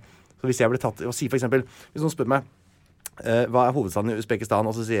svaret. Så hvis jeg blir tatt, og si for eksempel, hvis noen spør meg, hva er hovedstaden i Uzbekistan,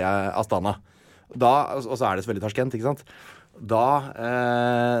 og så sier jeg Astana, og så er det selvfølgelig Tashkent, ikke sant? Da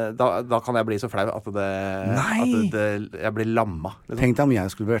kan jeg bli så flau at jeg blir lamma. Liksom. Tenk deg om jeg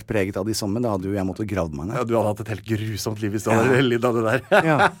skulle vært preget av de samme, da hadde jo jeg måttet gravd meg ned. Ja, du hadde hatt et helt grusomt liv hvis du hadde lidd av det der.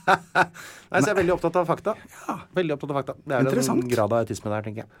 Nei, så jeg er veldig opptatt av fakta. Ja. Veldig opptatt av fakta. Det er en grad av autisme der,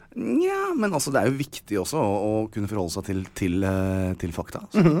 tenker jeg. Ja, men altså det er jo viktig også å kunne forholde seg til fakta.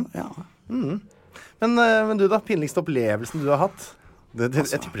 Altså. Men du da, pinligste opplevelsen du har hatt?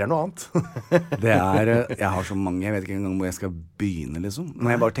 Jeg tipper det er noe annet. Jeg har så mange, jeg vet ikke engang hvor jeg skal begynne liksom. Når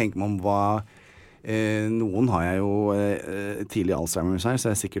jeg bare tenker meg om hva noen har jeg jo tidlig Alzheimer's her, så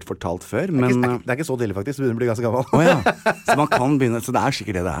jeg har sikkert fortalt før, men det er ikke så tidlig faktisk, du begynner å bli ganske gammel. Så man kan begynne, så det er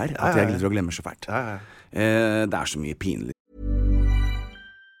sikkert det er, at jeg glider og glemmer så fælt. Det er så mye pinlig.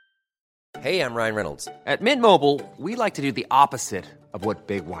 Hey, I'm Ryan Reynolds. At Mint Mobile, we like to do the opposite of what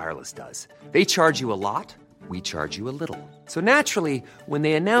Big Wireless does. They charge you a lot. We charge you a little. So naturally, when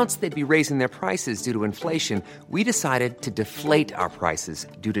they announced they'd be raising their prices due to inflation, we decided to deflate our prices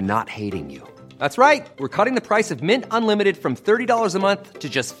due to not hating you. That's right. We're cutting the price of Mint Unlimited from $30 a month to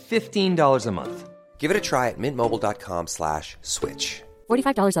just $15 a month. Give it a try at mintmobile.com/switch.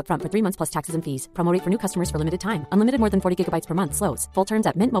 $45 up front for 3 months plus taxes and fees. Promo rate for new customers for limited time. Unlimited more than 40 gigabytes per month. Slows full terms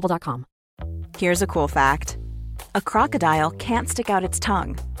at mintmobile.com. Here's a cool fact. A crocodile can't stick out its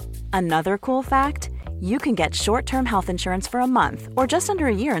tongue. Another cool fact, you can get short-term health insurance for a month or just under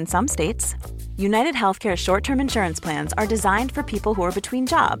a year in some states. United Healthcare short-term insurance plans are designed for people who are between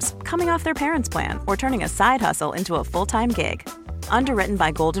jobs, coming off their parents' plan, or turning a side hustle into a full-time gig. Underwritten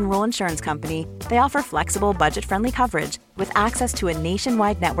by Golden Rule Insurance Company, they offer flexible, budget-friendly coverage with access to a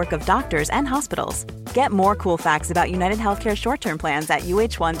nationwide network of doctors and hospitals. Get more cool facts about United Healthcare short-term plans at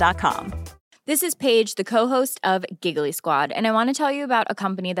uh1.com. This is Paige, the co-host of Giggly Squad, and I want to tell you about a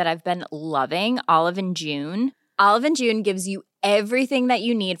company that I've been loving, Olive & June. Olive & June gives you everything that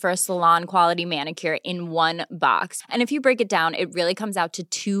you need for a salon-quality manicure in one box. And if you break it down, it really comes out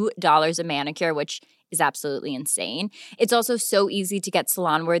to $2 a manicure, which is absolutely insane. It's also so easy to get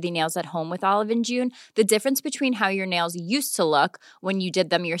salon-worthy nails at home with Olive & June. The difference between how your nails used to look when you did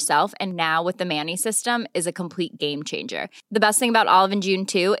them yourself and now with the Mani system is a complete game changer. The best thing about Olive & June,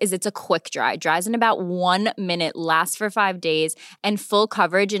 too, is it's a quick dry. Dries in about 1 minute, lasts for 5 days, and full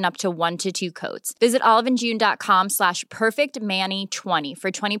coverage in up to 1 to 2 coats. Visit oliveandjune.com/perfectmani20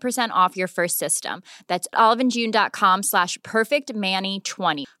 for 20% off your first system. That's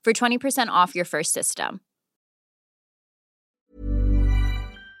oliveandjune.com/perfectmani20 for 20% off your first system.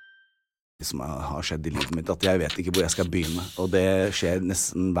 Som har skjedd i livet mitt, at jeg vet ikke hvor jeg skal begynne, og det skjer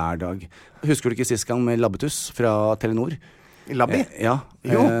nesten hver dag. Husker du ikke sist gang med Labbetuss fra Telenor? Labbi? Ja,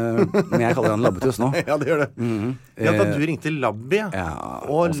 men jeg kaller han Labbetuss nå. Ja, det gjør det. Ja, da du ringte Labbi, ja.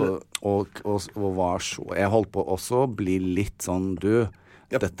 Og var så, jeg holdt på også å bli litt sånn,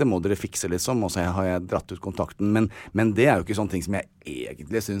 dette må dere fikse liksom, og så har jeg dratt ut kontakten, men det er jo ikke sånne ting som jeg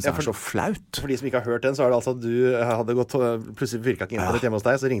egentlig synes er så flaut. For de som ikke har hørt den, så er det altså at du hadde gått plutselig virka ikke inn på det hjemme hos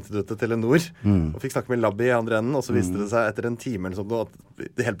deg, så ringte du til Telenor og fikk snakke med Labbi i andre enden, og så viste det seg etter en time eller sånt at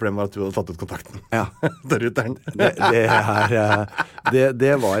det hele problemet var at du hadde tatt ut kontakten. Ja.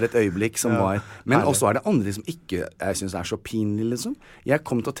 Det var et øyeblikk som var, men også er det andre som ikke jeg synes er så pinlig liksom. Jeg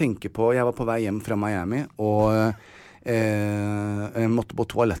kom til å tenke på, jeg var på vei hjem fra Miami, og jeg måtte på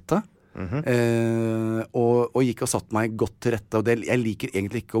toalettet og gikk og satt meg godt til rette, og jeg liker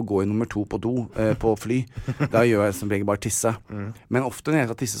egentlig ikke å gå i nummer 2 på do på fly. Da gjør jeg som regel bare tisse, men ofte når jeg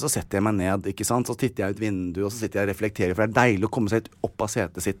skal tisse så setter jeg meg ned, ikke sant? Så titter jeg ut vinduet, og så sitter jeg og reflekterer, for det er deilig å komme seg opp av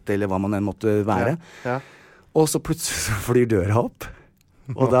setet sitt eller hva man enn måtte være. Og så plutselig så flyr døra opp,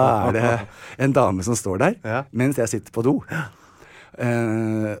 og da er det en dame som står der mens jeg sitter på do.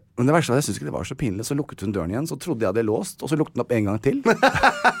 Men det verste var at jeg synes ikke det var så pinlig. Så lukket hun døren igjen, så trodde jeg hadde låst, og så lukket den opp en gang til.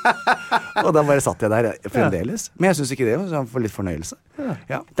 Og da bare satt jeg der fremdeles. Men jeg synes ikke det var litt fornøyelse.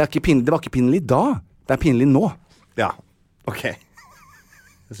 Det var ikke pinlig da. Det er pinlig nå. Ja, ok.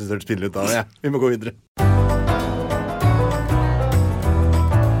 Jeg synes det hørtes pinlig ut da. Vi må gå videre.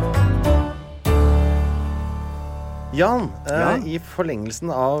 Jan, i forlengelsen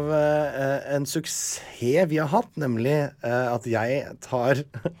av en suksess vi har hatt, nemlig at jeg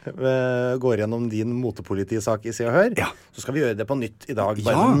går gjennom din motepolitisak i Se og Hør, så skal vi gjøre det på nytt i dag,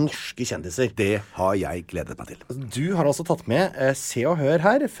 bare med norske kjendiser. Det har jeg gledet meg til. Du har altså tatt med Se og Hør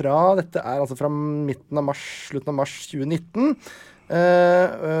her, dette er altså fra midten av mars, slutten av mars 2019,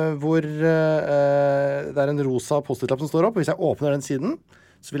 hvor det er en rosa post-it-lapp som står opp, og hvis jeg åpner den siden,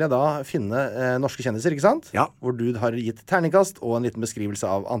 så vil jeg da finne norske kjendiser, ikke sant? Ja. Hvor du har gitt terningkast og en liten beskrivelse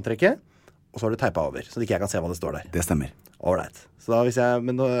av antrekket, og så har du teipet over, så ikke jeg kan se hva det står der. Det stemmer. Alright. Så da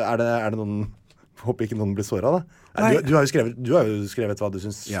men er det noen, håper ikke noen blir såret da? Du har jo skrevet hva du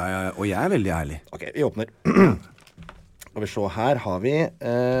synes. Ja, og jeg er veldig ærlig. Ok, vi åpner. Og vi ser, her har vi,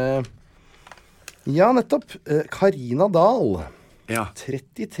 nettopp, Karina Dahl. Ja.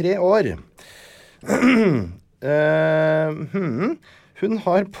 33 år. Hun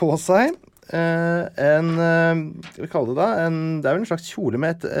har på seg skal vi kalle det da, det er vel en slags kjole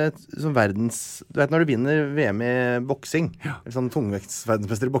med et sånn du vet når du vinner VM i boksing, eller sånn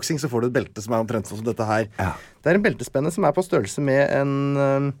tungvektsverdensmester i boksing, så får du et belte som er omtrent sånn som dette her. Det er en beltespenne som er på størrelse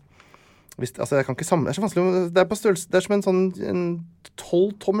med jeg kan ikke samle, det er så vanskelig, det er på størrelse, det er som en sånn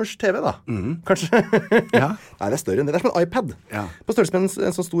 12-tommers TV da, kanskje. Nei, det er større enn det, det er som en iPad. På størrelse med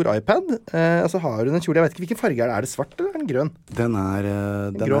en sånn stor iPad, og så har hun en kjole, jeg vet ikke hvilken farge er det svart eller er den grønn? Den er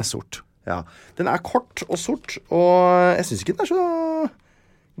sort. Ja, den er kort og sort, og jeg synes ikke den er så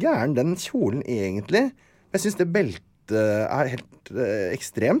gæren, den kjolen egentlig. Jeg synes det beltet er helt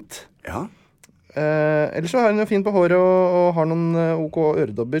ekstremt. Ja. Ellers så har hun jo fin på håret og har noen OK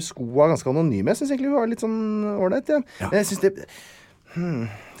øredobber. Skoene er ganske anonyme. Jeg synes egentlig hun var litt sånn ordentlig. Men jeg synes det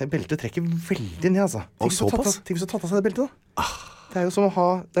beltet trekker veldig ned, altså. Tenk hvis du tatt av seg det beltet da. Det er jo som å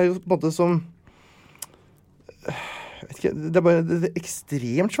ha, det er jo på en måte som vet ikke, det er bare det er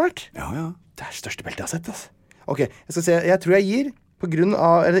ekstremt svært. Ja. Det er det største beltet jeg har sett, altså. Ok, jeg skal se, jeg tror jeg gir på grunn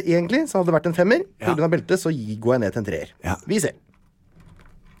av, eller egentlig så hadde det vært en 5-er. På grunn av beltet så går jeg ned til en 3-er. Vi ser.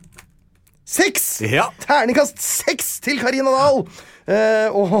 6! Terningkast 6 til Karina Dahl!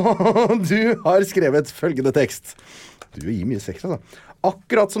 Og du har skrevet følgende tekst. Du gir mye 6, altså.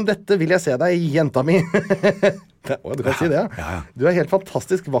 Akkurat som dette vil jeg se deg, jenta mi. Du kan si det, ja. Du er helt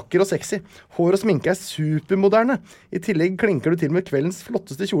fantastisk vakker og sexy. Hår og sminke er supermoderne. I tillegg klinker du til med kveldens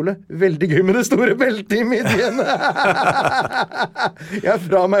flotteste kjole. Veldig gøy med det store beltet i midjen. Jeg er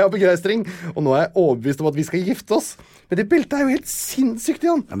fra meg av begeistring, og nå er jeg overbevist om at vi skal gifte oss. Men det beltet er jo helt sinnssykt,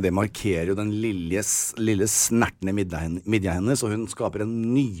 Jan. Ja, men det markerer jo den lille snertne midja hennes, og hun skaper en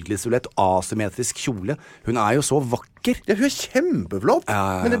nydelig silhuett, asymmetrisk kjole. Hun er jo så vakker. Ja, hun er kjempeflott.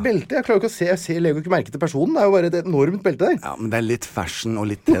 Men det beltet, jeg klarer jo ikke å se, jeg legger jo ikke merke til personen. Det er jo bare et enormt belte der. Ja, men det er litt fashion og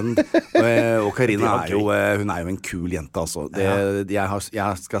litt trend. Og Karina hun er jo en kul jente, altså.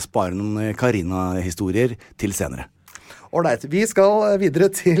 Jeg skal spare noen Karina-historier til senere. Alright, vi skal videre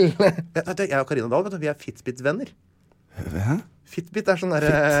til jeg og Karina Dahl, vi er Fitbit-venner. Hæ? Fitbit er sånn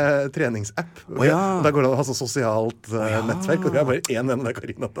der treningsapp. Og der går det an å ha så sosialt nettverk, og vi har bare én venn, og det er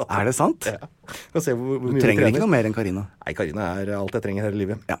Karina Dahl. Er det sant? Ja. Se hvor du trenger ikke noe mer enn Karina. Nei, Karina er alt jeg trenger her i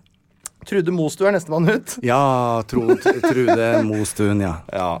livet. Ja. Trude Mostu er nestemann ut. Ja, Trude Mostuen, ja.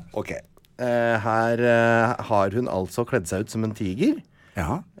 Ja, ok. Her har hun altså kledd seg ut som en tiger.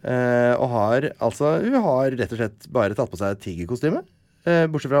 Ja. Og hun har rett og slett bare tatt på seg et tigerkostyme.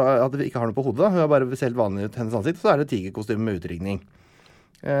 Bortsett fra at vi ikke har noe på hodet da. Hun har bare helt vanlig ut hennes ansikt. Så er det tigerkostyme med utrykning.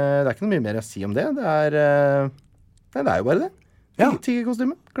 Det er ikke noe mye mer å si om det. Det er jo bare det.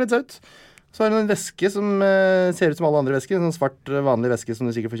 Tigerkostyme, kledd seg ut. Så har hun en veske som ser ut som alle andre vesker. En sånn svart, vanlig veske som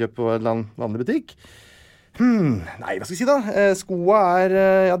du sikkert får kjøpt på en vanlig butikk. Nei, hva skal vi si da? Skoa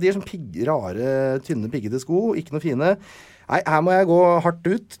de er sånn rare, tynne, piggete sko. Ikke noe fine. Nei, her må jeg gå hardt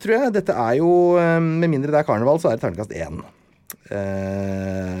ut, tror jeg. Dette er jo, med mindre det er karneval, så er det terningkast 1.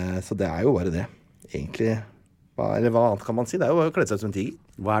 Så det er jo bare det. Egentlig, hva annet kan man si? Det er jo å kledd seg ut som en tiger.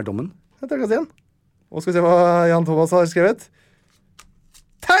 Hva er dommen? Terningkast 1. Og skal vi se hva Jan Thomas har skrevet.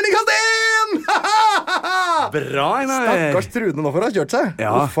 Terningkast 1! Bra, Einar! Stakkars Trude nå for å ha kjørt seg.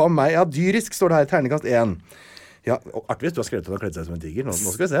 Ja. For meg, dyrisk står det her, terningkast 1. Ja, artig hvis du har skrevet at du har kledd seg ut som en tiger. Nå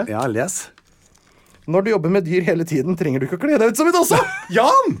skal vi se. Ja, les. Når du jobber med dyr hele tiden, trenger du ikke å kle deg ut som et også.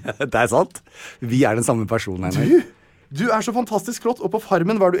 Jan! Det er sant. Vi er den samme personen, Einar. Du er så fantastisk flott, og på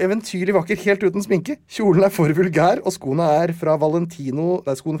Farmen var du eventyrlig vakker helt uten sminke. Kjolen er for vulgær, og skoene er fra Valentino,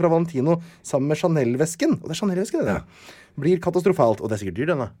 sammen med Chanel-vesken. Og det er Chanel-vesken, det der. Blir katastrofalt, og det er sikkert dyr,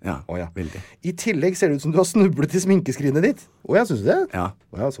 denne. Ja, veldig. I tillegg ser det ut som du har snublet i sminkeskrinet ditt. Synes du det? Ja.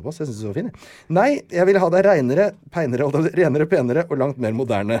 Såpass, jeg synes du er så fin. Nei, jeg vil ha deg renere, penere og langt mer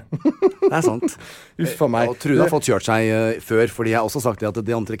moderne. Det er sant. Uffa meg. Og Trude har fått kjørt seg før, fordi jeg har også sagt det at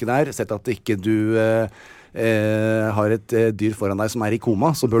det antrekket der, sett at ikke du har et dyr foran deg som er i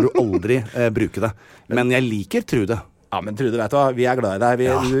koma, så bør du aldri bruke det. Men jeg liker Trude. Ja, men Trude, vet du hva? Vi er glad i deg.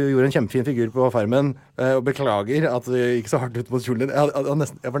 Du gjorde en kjempefin figur på Farmen, og beklager at du gikk så hardt ut mot kjolen din.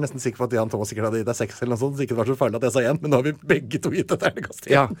 Jeg var nesten sikker på at Jan Thomas sikkert hadde gitt deg 6 eller noe sånt, så ikke det var så farlig at jeg sa 1, men nå har vi begge to gitt et terningkast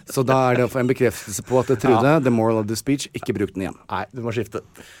 1. Ja, så da er det en bekreftelse på at Trude, the moral of the speech, ikke bruk den igjen. Nei, du må skifte.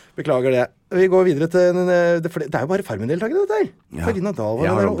 Beklager det. Vi går videre til det er jo bare Farmen-deltakere, dette her. Ja. Karina Dahl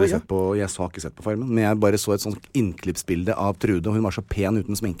jeg har ikke sett på Farmen, men jeg bare så et sånt innklippsbilde av Trude, og hun var så pen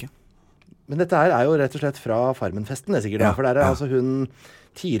uten sminke. Men dette her er jo rett og slett fra Farmen-festen, det er sikkert. For der er altså hun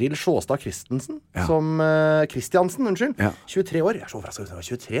Tiril Sjåstad Christiansen, Christiansen, 23 år. Jeg er så overrasket at hun var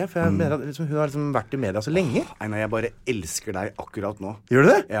 23, for jeg mener at hun har vært i media så lenge. Nei, jeg bare elsker deg akkurat nå. Gjør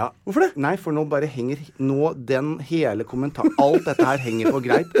du det? Ja. Hvorfor det? Nei, for nå bare henger den hele kommentaren, alt dette her henger på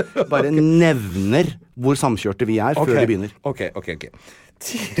greip, bare nevner hvor samkjørte vi er før vi begynner. Ok.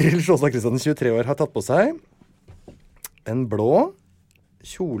 Tiril Sjåstad Christiansen, 23 år, har tatt på seg en blå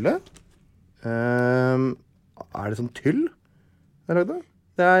kjole. Er det sånn tyll?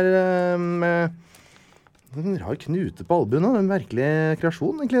 Det er en rar knute på albuen, en merkelig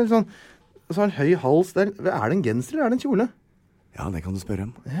kreasjon, egentlig. Sånn, og så har en høy hals der. Er det en genser, eller er det en kjole? Ja, det kan du spørre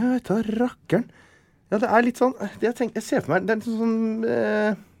om. Ja, jeg tar rakkeren. Ja, det er litt sånn, jeg ser for meg, det er litt sånn,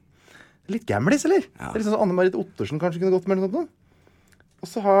 litt gamlis, eller? Ja. Det er litt sånn Anne-Marit Ottersen kanskje kunne gått med eller noe sånt. Og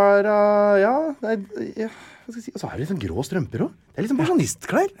så har, hva skal jeg si, og så har det litt sånn grå strømper også. Det er litt sånn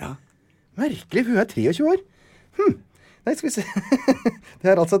pensjonistklær. Ja. Merkelig, for hun er 23 år. Nei, skal vi se. Det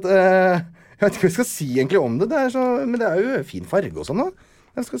er altså jeg vet ikke hva jeg skal si egentlig om det. Men det er jo fin farge og sånn da.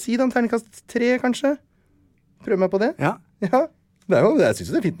 Jeg skal si den terningkast 3, kanskje. Prøv meg på det. Ja. Jeg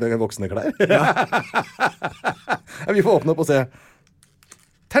synes det er fint med voksne klær. Vi får åpne opp og se.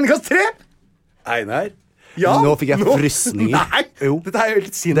 Terningkast 3! Einar. Ja, nå fikk jeg frysninger. Nei, dette er jo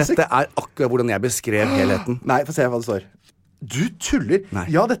helt sinnssykt. Dette er akkurat hvordan jeg beskrev helheten. Nei, få se hva det står. Du tuller. Nei.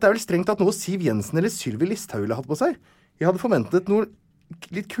 Ja, dette er vel strengt tatt noe Siv Jensen eller Sylvi Listhaug har hatt på seg. Jeg hadde forventet noe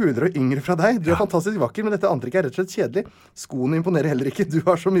litt kulere og yngre fra deg. Du er fantastisk vakker, men dette antrekket er rett og slett kjedelig. Skoene imponerer heller ikke. Du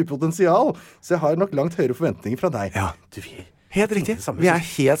har så mye potensial, så jeg har nok langt høyere forventninger fra deg. Ja. Du, Helt riktig. Vi er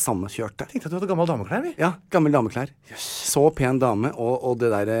helt sammenkjørte. Tenkte at du hadde gammel dameklær, vi. Ja, gammel dameklær. Så pen dame, og det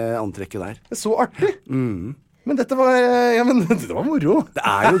der antrekket der. Det er så artig. Men dette var moro. Det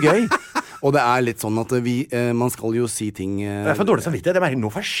er jo gøy. Og det er litt sånn at man skal jo si ting Jeg får dårlig samvittighet.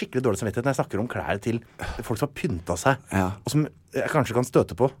 Nå får jeg skikkelig dårlig samvittighet når jeg snakker om klær til folk som har pynta seg, og som jeg kanskje kan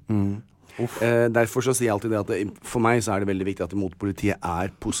støte på. Derfor så sier jeg alltid det at for meg så er det veldig viktig at motpolitiet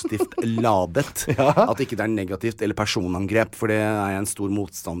er positivt ladet. At ikke det er negativt eller personangrep, for det er jeg en stor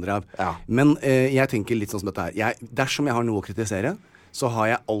motstander av. Men jeg tenker litt sånn som dette her. Dersom jeg har noe å kritisere, så har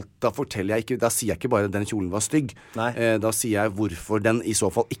jeg alt, da sier jeg ikke bare den kjolen var stygg. Da sier jeg hvorfor den i så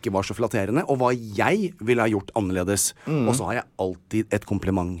fall ikke var så flatterende, og hva jeg ville ha gjort annerledes. Og så har jeg alltid et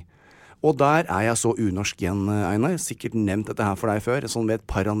kompliment. Og der er jeg så unorsk igjen, Einar. Sikkert nevnt dette her for deg før, sånn ved et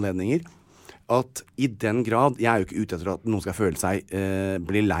par anledninger. At i den grad, jeg er jo ikke ute etter at noen skal føle seg,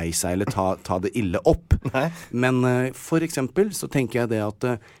 bli lei seg eller ta det ille opp. Men for eksempel så tenker jeg det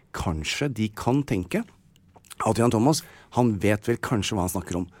at kanskje de kan tenke at Jan Thomas, han vet vel kanskje hva han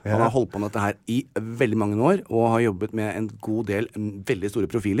snakker om. Han har holdt på med dette her i veldig mange år, og har jobbet med en god del veldig store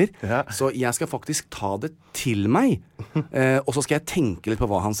profiler. Så jeg skal faktisk ta det til meg, og så skal jeg tenke litt på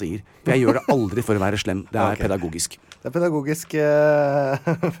hva han sier. For jeg gjør det aldri for å være slem. Det er pedagogisk. Det er pedagogisk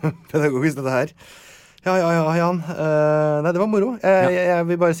dette her. Ja, Jan. Nei, det var moro. Jeg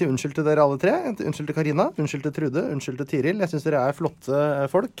vil bare si unnskyld til dere alle tre. Unnskyld til Karina, unnskyld til Trude, unnskyld til Tiril. Jeg synes dere er flotte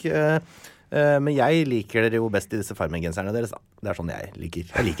folk. Men jeg liker dere jo best i disse Farmen-genserne deres. Det er sånn jeg liker.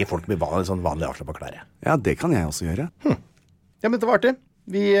 Jeg liker folk med sånn vanlig avslappet klær. Ja, det kan jeg også gjøre. Ja, men det var artig.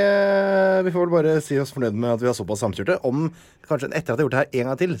 Vi får vel bare si oss fornøyd med at vi har såpass samkjørte. Om kanskje etter at jeg har gjort det her en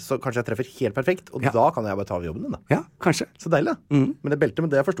gang til, så kanskje jeg treffer helt perfekt. Og da kan jeg bare ta av jobben din da. Ja, kanskje. Så deilig da. Men det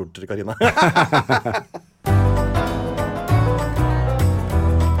beltet, det er for stort, Karina.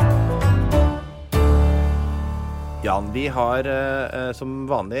 Jan, vi har som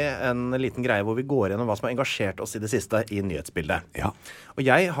vanlig en liten greie hvor vi går gjennom hva som har engasjert oss i det siste i nyhetsbildet. Ja. Og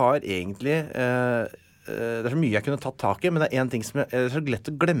jeg har egentlig det er så mye jeg kunne tatt tak i, men det er en ting som er så lett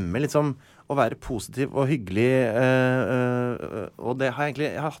å glemme, liksom, å være positiv og hyggelig, og det har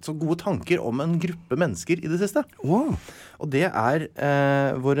jeg har hatt så gode tanker om en gruppe mennesker i det siste. Wow. Og det er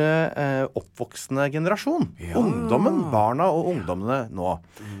våre oppvoksende generasjon. Ungdommen, barna og ungdommene nå.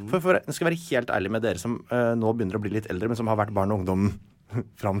 For jeg skal være helt ærlig med dere som nå begynner å bli litt eldre, men som har vært barn og ungdom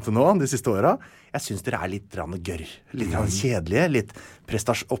fram til nå, de siste åra. Jeg synes dere er litt gørr, litt kjedelige, litt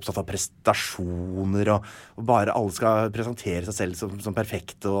opptatt av prestasjoner, og bare alle skal presentere seg selv som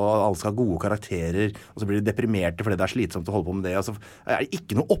perfekte, og alle skal ha gode karakterer, og så blir de deprimerte fordi det er slitsomt å holde på med det, og så er det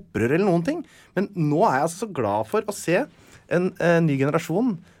ikke noe opprør eller noen ting. Men nå er jeg altså så glad for å se en ny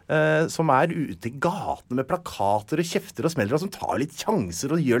generasjon som er ute i gatene med plakater og kjefter og smeller, og som tar litt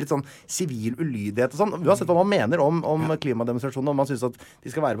sjanser og gjør litt sånn sivil ulydighet og sånn. Uansett hva man mener om klimademonstrasjoner, om man synes at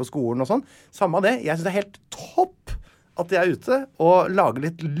de skal være på skolen og sånn. Samme av det. Jeg synes det er helt topp at de er ute og lager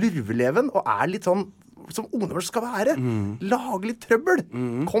litt lurveleven, og er litt sånn som ungdommer skal være. Lage litt trøbbel.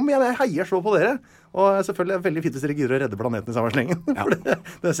 Kom igjen, jeg heier så på dere. Og selvfølgelig er det veldig fint hvis dere gidder å redde planeten i samme slengen. For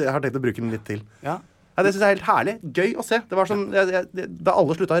det jeg har tenkt å bruke den litt til. Ja. Ja, det synes jeg er helt herlig. Gøy å se. Det var sånn, da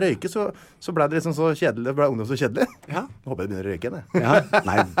alle sluttet å røyke, så ble det liksom så kjedelig. Det ble ungdom så kjedelig. Ja. Nå håper jeg begynner å røyke igjen, jeg. Ja.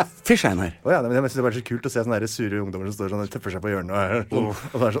 Nei, fysjeinar. Ja, men jeg synes det var så kult å se sånne der sure ungdommer som står sånn og tøffer seg på hjørnet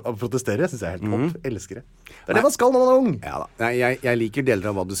og protesterer. Jeg synes jeg er helt topp. Elsker det. Det er det man skal når man er ung. Ja da. Nei, jeg liker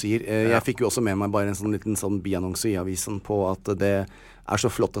deler av hva du sier. Jeg fikk jo også med meg bare en sånn liten biannonse i avisen på at det er så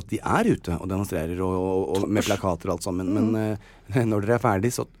flott at de er ute og demonstrerer og med plakater og alt sammen. Men når dere er ferdig,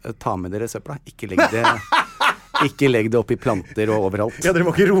 så ta med dere søpla. Ikke legg det opp i planter og overalt. Ja, dere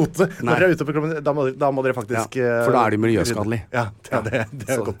må ikke rote. Når dere er ute på klubben, da må dere faktisk... Ja, for da er det miljøskadelig. Ja, det er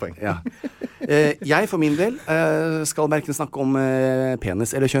et godt poeng. Ja. Jeg for min del skal verken snakke om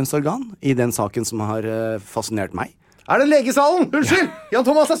penis eller kjønnsorgan i den saken som har fascinert meg. Er det legesalen? Unnskyld! Jan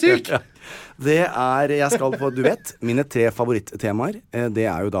Thomas er syk! Det er, jeg skal på, du vet, mine 3 favorittemaer. Det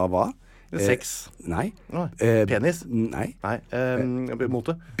er jo da hva? Sex. Nei. Penis. Nei.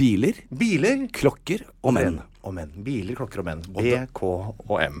 Mote. Biler. Klokker og menn. Biler, klokker og menn. BK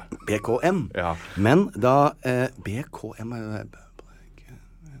og M. BKM. Ja. Men da BKM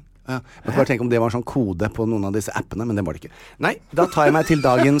jeg måtte bare tenke om det var en sånn kode på noen av disse appene, men det var det ikke. Nei, da tar jeg meg til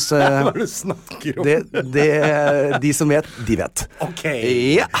dagens Hva er det du snakker om? De som vet, de vet. Ok.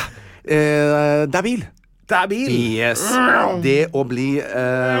 Ja. Det er bil. Det er bil. Yes. Det å bli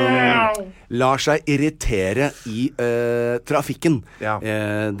lar seg irritere i trafikken. Ja.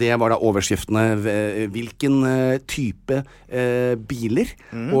 Det var da overskriftene. Hvilken type biler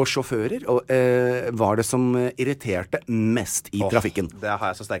og sjåfører var det som irriterte mest i trafikken? Det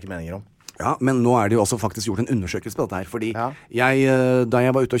har jeg så sterke meninger om. Ja, men nå det jo også faktisk gjort en undersøkelse på dette her, fordi da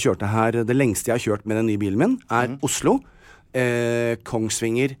jeg var ute og kjørte her, det lengste jeg har kjørt med den nye bilen min, Oslo,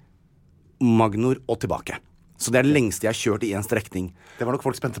 Kongsvinger, Magnor og tilbake. Så det det lengste jeg har kjørt i en strekning. Det var nok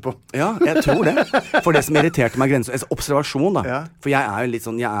folk spente på. Ja, jeg tror det. For det som irriterte meg observasjon da. For jeg jo litt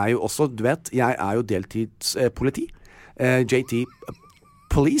sånn, jeg jo også, du vet, jeg jo deltidspoliti. JT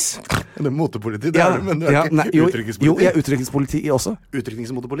Police. Det motepoliti, det men du ikke utrykningspoliti. Jo, jeg utrykningspoliti også.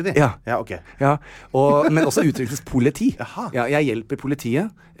 Utrykningsmotepoliti? Ja. Ja, ok. Ja, men også utrykningspoliti. Ja, jeg hjelper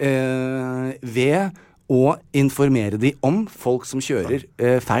politiet ved å informere de om folk som kjører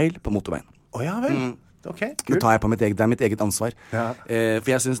feil på motorveien. Ja vel. Ok, Det tar jeg på det mitt eget ansvar. For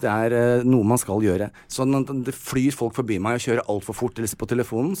jeg synes det noe man skal gjøre. Så når det flyr folk forbi meg og kjører alt for fort eller på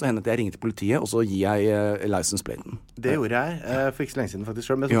telefonen, så hender det at jeg ringer til politiet, og så gir jeg license-platen. Det gjorde jeg for ikke så lenge siden faktisk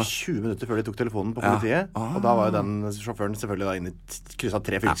selv, men 20 minutter før de tok telefonen på politiet. Og da var jo den sjåføren selvfølgelig da inne i krysset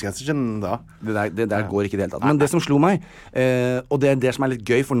 3 fylkesgrenser siden da. Det der går ikke i det hele tatt. Men det som slo meg, og det som litt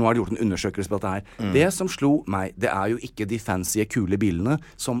gøy, for nå har de gjort en undersøkelse på dette her. Det som slo meg, det jo ikke de fancy, kule bilene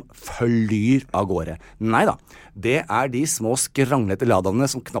som flyr av gårde. Neida, det de små skranglete Ladaene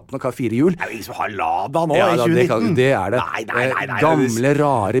som knapt nok har 4 hjul. Det ingen som har Lada nå i 2019. Det det. Nei. Gamle,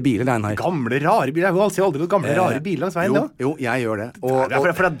 rare biler, Einar. Gamle, rare biler? Jeg ser aldri noen gamle, rare biler langs veien, Jo, jeg gjør det.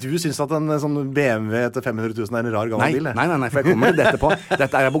 For at du synes at en sånn BMW til 500 000 en rar gammel bil? Nei, for jeg kommer til dette på.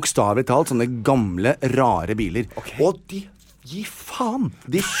 Dette bokstavelig talt sånne gamle, rare biler. Og de gi faen!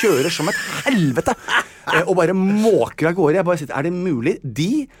 De kjører som et helvete! Og bare måker av gårde. Jeg bare sitter, det mulig?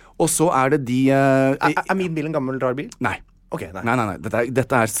 Og så det de min bil en gammel, rar bil? Nei. Okay, nei.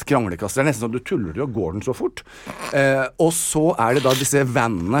 Dette skranglekasser. Det nesten sånn du tuller og går den så fort. Og så det da disse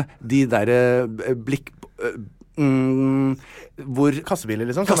vannene, de der blikk... hvor kassebiler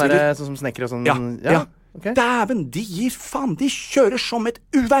liksom? Sånn som snekker og sånn? Ja. Okay. Dæven, de gir faen! De kjører som et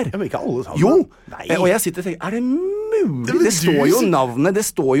uvær! Ja, men ikke alle sammen. Jo! Og jeg sitter og tenker, det mulig? Det står jo navnet, det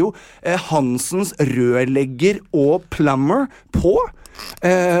står jo Hansens rørlegger og plumber på.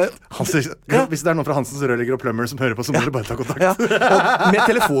 Hvis det noen fra Hansens rørlegger og plumber som hører på, så må dere bare ta kontakt. Og med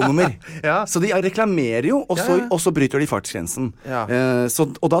telefonnummer. Så de reklamerer jo, og så bryter de fartsgrensen.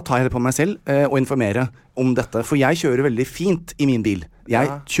 Og da tar jeg det på meg selv å informere om dette, for jeg kjører veldig fint i min bil. Jeg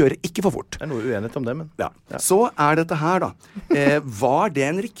kjører ikke for fort. Det noe uenighet om det, men... Så dette her da. Var det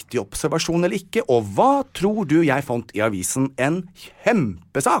en riktig observasjon eller ikke? Og hva tror du jeg fant i avisen? En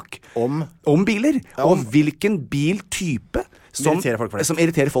kjempesak om biler. Og hvilken biltype som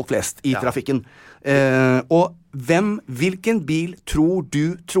irriterer folk flest i trafikken. Og hvilken bil tror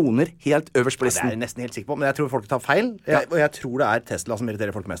du troner helt øverst på listen? Det jeg nesten helt sikker på, men jeg tror folk tar feil. Og jeg tror det Tesla som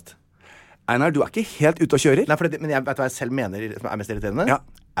irriterer folk mest. Einar, du ikke helt ute og kjører? Nei, men jeg vet hva jeg selv mener som mest irriterende.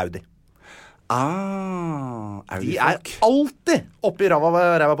 Audi. De alltid oppi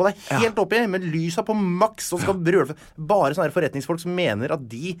ræva på deg. Helt oppi, med lysa på maks. Og skal brøle. Bare sånne forretningsfolk som mener at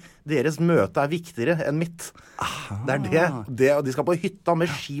deres møte viktigere enn mitt. Det. Og de skal på hytta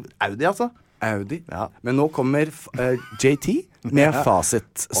med ski. Audi, altså. Audi. Men nå kommer JT med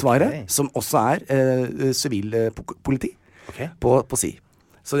fasitsvaret, som også sivilpoliti på si.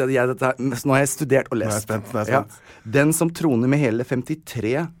 Så nå har jeg studert og lest. Nå er jeg spent. Den som troner med hele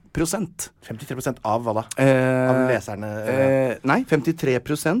 53%. 53% av hva da? Av leserne? Nei,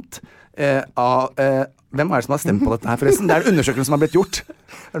 53% av... hvem det som har stemt på dette her, forresten? Det undersøkelsen som har blitt gjort.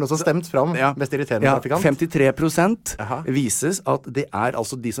 Det noe som har stemt fram mest irriterende trafikant? 53% vises at det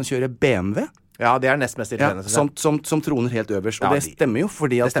altså de som kjører BMW. Ja, det nest mest irriterende. Som troner helt øverst. Og det stemmer jo,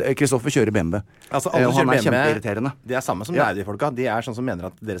 fordi at Kristoffer kjører BMW. Altså, alle som kjører kjempeirriterende. Det samme som Audi-folka. De sånn som mener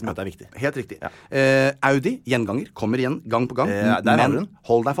at deres møte viktig. Helt riktig. Audi, gjenganger, kommer igjen gang på gang. Men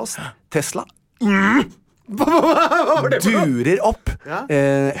hold deg fast. Tesla durer opp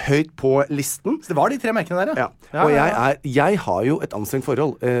høyt på listen. Så det var de 3 merkene der, Og jeg har jo et anstrengt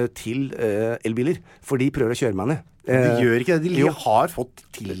forhold til elbiler, for de prøver å kjøre meg ned. De gjør ikke det. De har fått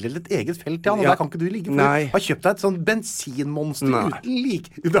tildelt et eget felt, og der kan ikke du ligge. For du har kjøpt deg et sånn bensinmonster uten like.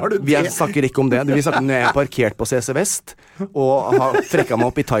 Vi snakker ikke om det. Vi snakker om når jeg parkert på CC Vest og har trekket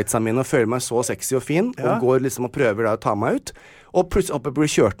meg opp i tightsene mine og føler meg så sexy og fin, og går liksom og prøver da å ta meg ut. Og plutselig blir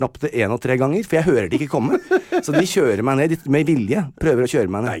kjørt den opp til 1 og 3 ganger, for jeg hører det ikke komme. Så de kjører meg ned med vilje, prøver å kjøre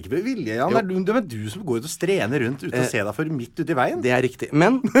meg ned. Nei, ikke med vilje, Jan. Det er du som går ut og strener rundt ute og ser deg for midt ute i veien. Det riktig.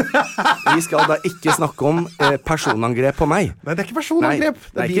 Men vi skal da ikke snakke om personangrep på meg. Nei, det ikke personangrep.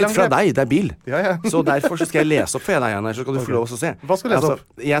 Det ikke fra deg, det bil. Så derfor så skal jeg lese opp for deg, Janne, så skal du få lov å se. Hva skal du lese opp?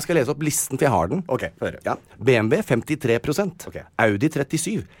 Jeg skal lese opp listen, for jeg har den. Ok, få høre. BMW 53%, Audi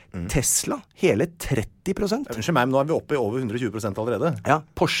 37%, Tesla hele 30%. Unnskyld meg, men nå vi oppe i over 120%. 100% allerede. Ja,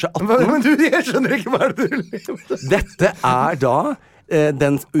 Porsche 18. Men du, jeg skjønner ikke hva det du... Dette da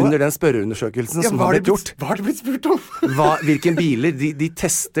under den spørreundersøkelsen som har blitt gjort. Hva har det blitt spurt om? Hvilken biler de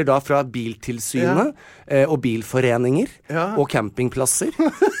tester da fra Biltilsynet og bilforeninger og campingplasser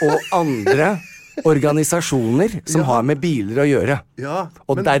og andre organisasjoner som har med biler å gjøre.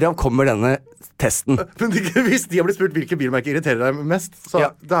 Og derav kommer denne testen. Men hvis de har blitt spurt hvilke bilmerker irriterer deg mest,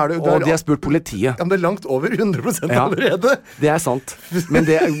 så da det, og de har spurt politiet. Ja, men det langt over 100% allerede. Det sant. Men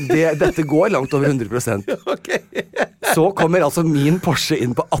dette går langt over 100%. Okay. Så kommer altså min Porsche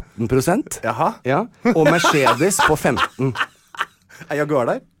inn på 18%. Jaha. Ja, og Mercedes på 15%. Jaguar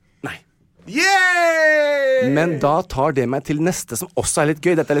der? Nei. Yay! Men da tar det meg til neste som også litt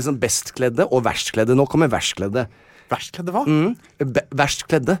gøy. Dette liksom bestkledde og verstkledde. Nå kommer verstkledde. Verstkledde hva?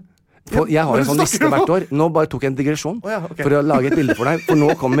 Verstkledde. Jeg har en sånn liste hvert år. Nå bare tok jeg en digresjon for å lage et bilde for deg. For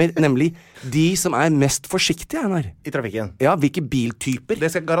nå kommer nemlig de som mest forsiktige, Einar. I trafikken? Ja, hvilke biltyper. Det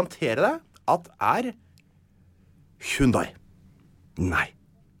skal garantere deg at Hyundai. Nei.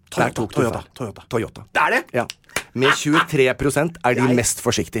 Toyota. Det det? Ja. Med 23% de mest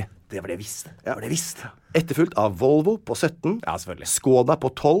forsiktige. Det var det jeg visste. Etterfulgt av Volvo på 17, selvfølgelig. Skoda på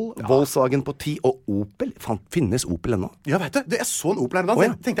 12, Volkswagen på 10, og Opel. Finnes Opel ennå? Ja, vet du. Jeg så en Opel her i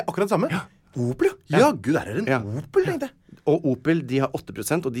dag. Tenkte jeg akkurat det samme. Ja. Opel, ja. Gud, der en Opel, tenkte jeg. Og Opel, de har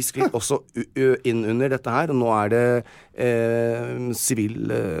 8%, og de skriver også inn under dette her, og nå det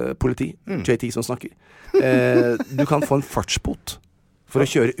sivil politi, JT som snakker. Du kan få en fartsbot for å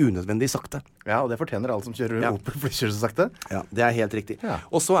kjøre unødvendig sakte. Ja, og det fortjener alle som kjører Opel, for å kjøre så sakte. Ja, det helt riktig. Ja.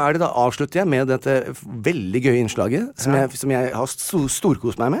 Og så det da, avslutter jeg med dette veldig gøye innslaget, som jeg har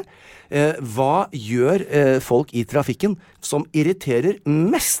storkost meg med. Hva gjør folk i trafikken som irriterer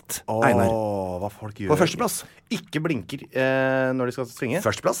mest, Einar? Hva folk gjør. På førsteplass. Ikke blinker når de skal svinge.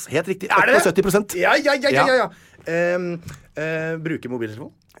 Førsteplass, helt riktig. Det? 70%. Ja. Bruker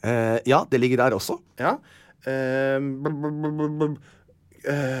mobiltelefon? Ja, det ligger der også. Ja.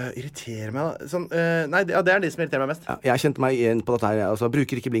 Irriterer meg da sånn, nei, det det som irriterer meg mest. Jeg kjente meg igjen på dette her. Altså,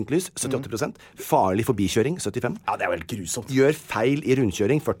 bruker ikke blinklys, 78%. Farlig forbikjøring, 75%. Ja, det vel grusomt. Gjør feil i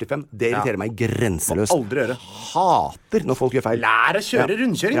rundkjøring, 45%. Det irriterer meg grenseløst. Må aldri gjøre. Hater når folk gjør feil. Lær å kjøre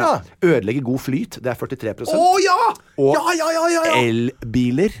rundkjøring da. Ødelegge god flyt, det 43%. Ja! Og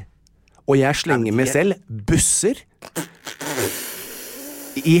elbiler. Og jeg slenger med selv busser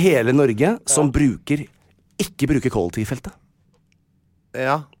i hele Norge som ikke bruker kollektivfeltet.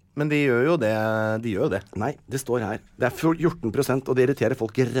 Ja, men de gjør jo det. Nei, det står her. Det 14%, og det irriterer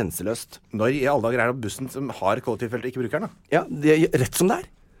folk grenseløst. Når i alle dager det bussen som har kollektivfeltet, ikke bruker den da? Ja, det rett som det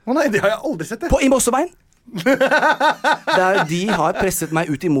Å nei, det har jeg aldri sett det. I Mosseveien! De har presset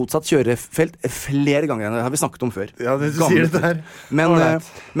meg ut i motsatt kjørefelt flere ganger. Det har vi snakket om før. Ja, det sier det der.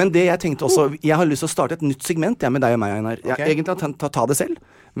 Men det jeg tenkte også, jeg har lyst til å starte et nytt segment med deg og meg, Einar. Jeg egentlig har ta det selv.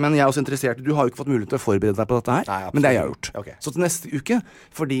 Men jeg også interessert. Du har jo ikke fått mulighet til å forberede deg på dette her. Nei, men det har jeg gjort. Okay. Så til neste uke,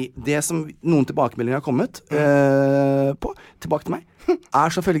 fordi det som noen tilbakemeldinger har kommet tilbake til meg,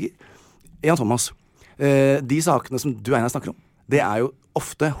 som følger. Jan Thomas, de sakene som du Einar snakker om, det jo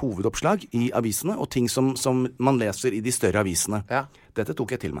ofte hovedoppslag i avisene, og ting som man leser i de større avisene. Ja. Dette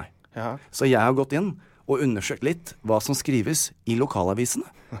tok jeg til meg. Ja. Så jeg har gått inn og undersøkt litt hva som skrives i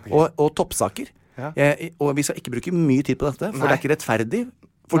lokalavisene, og toppsaker. Ja. Og vi skal ikke bruke mye tid på dette, for det ikke rettferdig.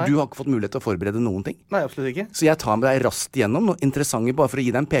 For du har ikke fått mulighet til å forberede noen ting. Nei, absolutt ikke. Så jeg tar med deg raskt igjennom noe interessante bare for å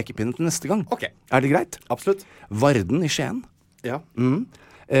gi deg en pekepinne til neste gang. Ok. Det greit? Absolutt. Varden i Skien. Ja.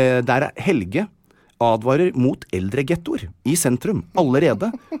 Der Helge advarer mot eldre gettoer i sentrum.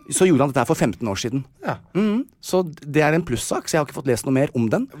 Allerede. Så gjorde han dette for 15 år siden. Ja. Så det en plussak, så jeg har ikke fått lest noe mer om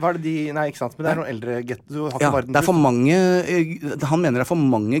den. Hva det Nei, ikke sant, men det noen eldre gettoer. Ja, det for mange, han mener det for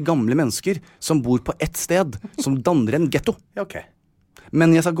mange gamle mennesker som bor på ett sted, som danner en getto. Ja, ok.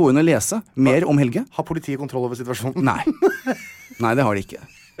 Men jeg skal gå inn og lese mer om Helge. Har politiet kontroll over situasjonen? Nei, det har de ikke.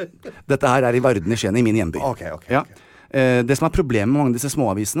 Dette her i Varden i Skien, i min hjemby. Ok. Ja. Det som problemet med mange av disse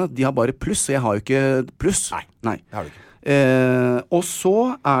småavisene, de har bare pluss, og jeg har jo ikke pluss. Nei, det har du ikke. Og så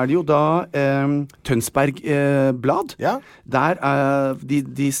det jo da Tønsberg Blad. Ja. Der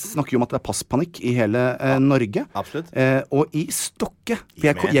de snakker jo om at det passpanikk i hele Norge. Absolutt. Og i Stokke,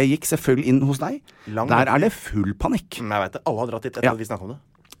 jeg gikk selvfølgelig inn hos deg. Der det full panikk. Jeg vet det, alle har dratt dit etter at vi snakket om det.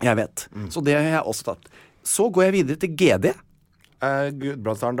 Jeg vet. Så det har jeg også tatt. Så går jeg videre til GD.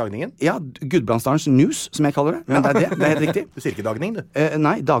 Gudbrandsdalen Dagningen? Ja, Gudbrandsdalens News, som jeg kaller det. Men det det helt riktig. Du sier ikke Dagning, du?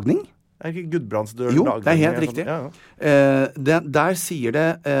 Nei, Dagning. Ikke Gudbrandsdalen Jo, Dagning? Det helt riktig. Ja. Der sier det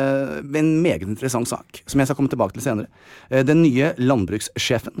en meget interessant sak, som jeg skal komme tilbake til senere. Den nye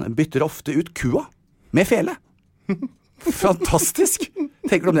landbrukssjefen bytter ofte ut kua med fele. Fantastisk!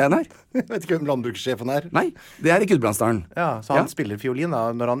 tenker du om det, Einar? Jeg vet ikke hvem landbrukssjefen er. Nei, det er i Gudbrandsdalen. Ja, så han spiller fiolin da,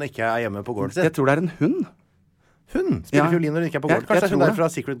 når han ikke er hjemme på gården sin. Jeg tror det er en hund. Hun spiller fiolin når hun ikke er på gården. Kanskje hun er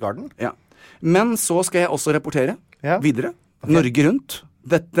fra Secret Garden? Ja. Men så skal jeg også rapportere videre. Okay. Norge Rundt.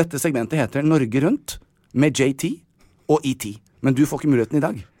 Dette segmentet heter Norge Rundt med JT og ET. Men du får ikke muligheten i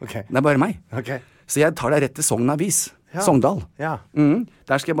dag. Okay. Det er bare meg. Okay. Så jeg tar deg rett til Sogn Avis. Sogndal. Ja.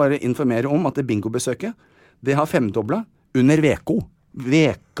 Der skal jeg bare informere om at det bingobesøket, det har femdoblet under VKO.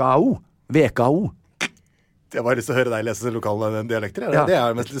 VKO. Jeg har bare lyst til å høre deg lese lokale dialekter. Det er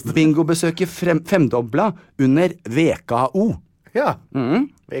jeg mest lyst til. Bingobesøket femdoblet under VKO. Ja.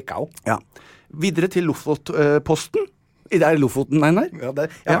 VKO. Ja. Videre til Lofotposten. Det er Lofoten, Einar. Ja,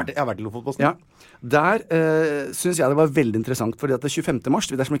 jeg har vært i Lofotposten. Ja. Der synes jeg det var veldig interessant, fordi at det 25. mars,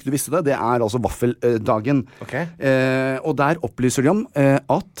 dersom ikke du visste det, det er altså vaffeldagen. Okay. Og der opplyser de om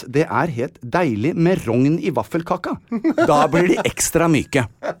at det er helt deilig med rogn i vaffelkaka. Da blir de ekstra myke.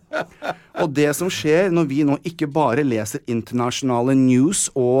 Og det som skjer når vi nå ikke bare leser internasjonale news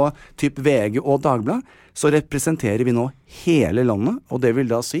og typ VG og Dagbladet, så representerer vi nå hele landet, og det vil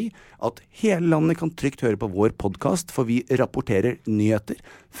da si at hele landet kan trygt høre på vår podcast, for vi rapporterer nyheter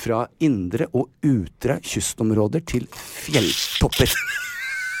fra indre og utre kystområder til fjelltopper.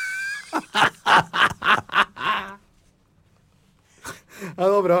 Ja,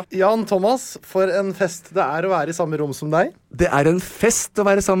 det var bra. Jan Thomas, for en fest det er å være i samme rom som deg. Det er en fest å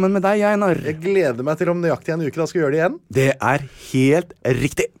være sammen med deg, Einar. Jeg gleder meg til om nøyaktig en uke da skal gjøre det igjen. Det er helt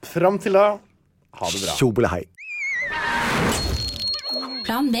riktig. Fram til da, ha det bra. Tjobele hei.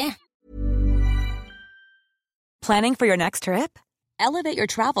 Plan B. Planning for your next trip? Elevate your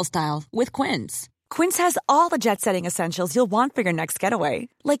travel style with Quince. Quince has all the jet-setting essentials you'll want for your next getaway,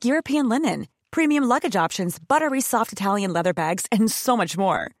 like European linen, premium luggage options, buttery soft Italian leather bags, and so much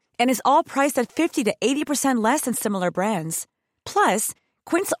more. And is all priced at 50 to 80% less than similar brands. Plus,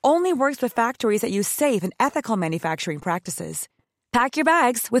 Quince only works with factories that use safe and ethical manufacturing practices. Pack your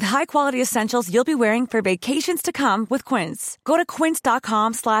bags with high-quality essentials you'll be wearing for vacations to come with Quince. Go to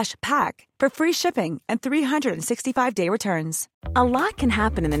quince.com/pack for free shipping and 365-day returns. A lot can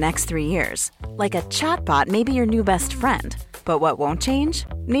happen in the next 3 years. Like a chatbot may be your new best friend. But what won't change?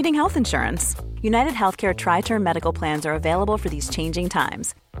 Needing health insurance. United Healthcare Tri-Term Medical Plans are available for these changing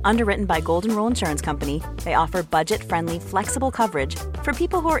times. Underwritten by Golden Rule Insurance Company, they offer budget-friendly, flexible coverage for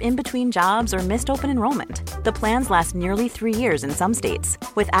people who are in between jobs or missed open enrollment. The plans last nearly 3 years in some states,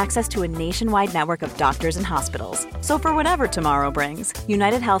 with access to a nationwide network of doctors and hospitals. So for whatever tomorrow brings,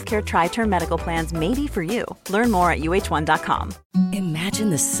 United Healthcare Tri-Term Medical Plans may be for you. Learn more at uh1.com.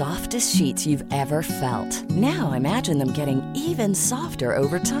 Imagine the softest sheets you've ever felt. Now imagine them getting even softer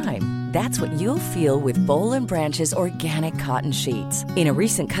over time. That's what you'll feel with Boll & Branch's organic cotton sheets. In a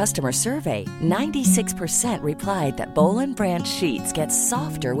recent customer survey, 96% replied that Boll & Branch sheets get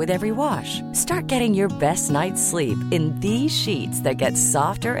softer with every wash. Start getting your best night's sleep in these sheets that get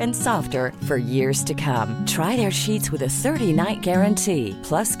softer and softer for years to come. Try their sheets with a 30-night guarantee.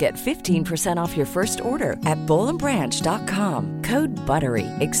 Plus, get 15% off your first order at bollandbranch.com. Code BUTTERY.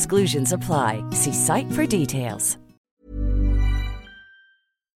 Exclusions apply. See site for details.